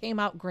so it came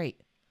out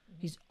great.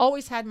 He's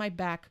always had my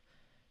back.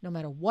 No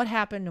matter what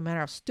happened, no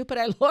matter how stupid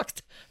I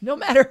looked, no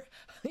matter,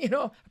 you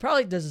know, I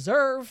probably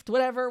deserved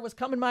whatever was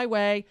coming my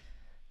way,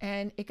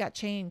 and it got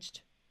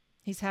changed.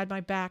 He's had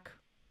my back.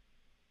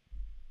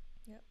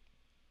 Yep.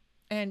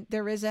 And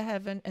there is a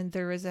heaven and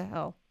there is a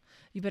hell.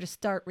 You better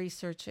start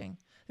researching.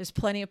 There's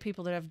plenty of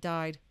people that have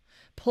died.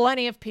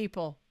 Plenty of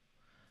people.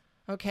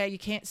 Okay, you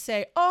can't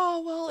say,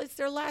 oh, well, it's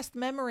their last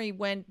memory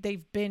when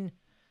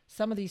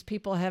some of these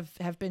people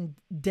have been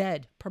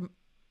dead,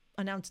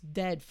 announced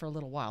dead for a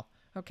little while.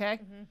 Okay?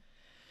 Mm-hmm.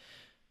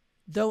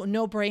 Though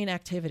no brain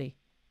activity.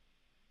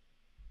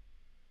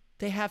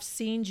 They have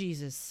seen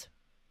Jesus.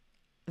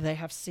 They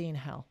have seen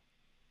hell.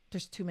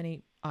 There's too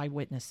many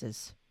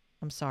eyewitnesses.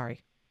 I'm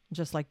sorry.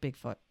 Just like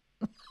Bigfoot.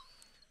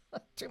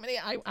 Too many.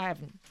 I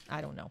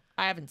don't know.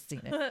 I haven't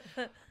seen it.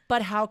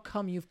 But how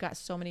come you've got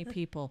so many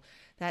people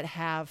that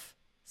have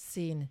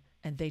seen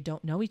and they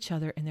don't know each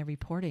other and they're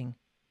reporting?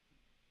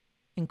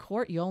 In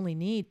court, you only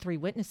need 3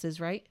 witnesses,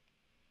 right?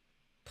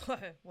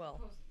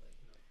 Well,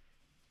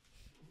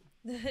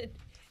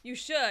 you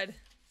should.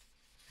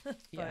 But,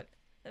 Yeah.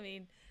 I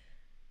mean,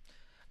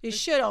 You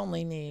should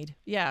only need,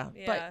 but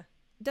Yeah.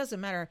 it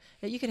doesn't matter.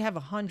 You could have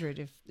 100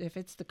 if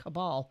it's the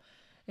cabal.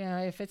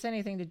 If it's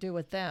anything to do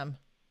with them.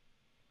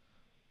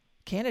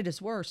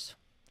 Canada's worse.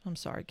 I'm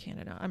sorry,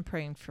 Canada. I'm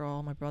praying for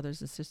all my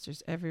brothers and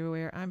sisters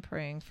everywhere. I'm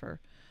praying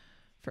for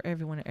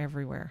everyone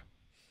everywhere.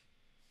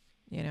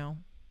 You know,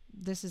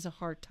 this is a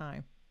hard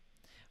time.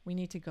 We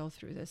need to go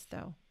through this,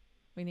 though.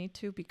 We need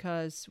to,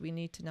 because we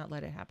need to not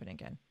let it happen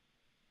again.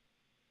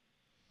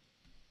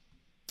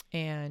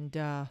 And,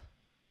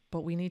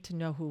 but we need to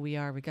know who we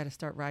are. We got to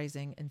start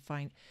rising and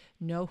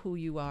know who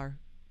you are.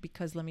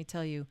 Because let me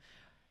tell you,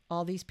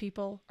 all these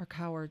people are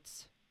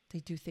cowards. They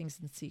do things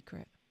in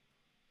secret.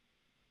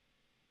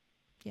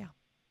 Yeah.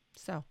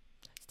 So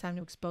it's time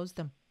to expose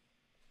them.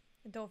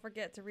 and don't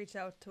forget to reach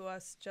out to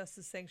us,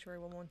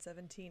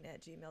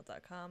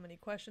 justicesanctuary1117@gmail.com. Any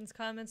questions,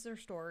 comments, or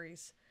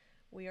stories,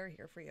 we are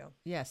here for you.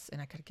 Yes,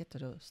 and I got to get to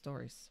the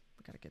stories.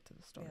 We got to get to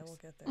the stories. Yeah, we'll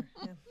get there.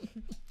 Yeah.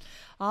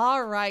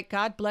 All right.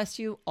 God bless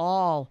you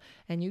all.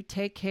 And you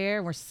take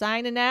care. We're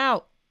signing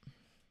out.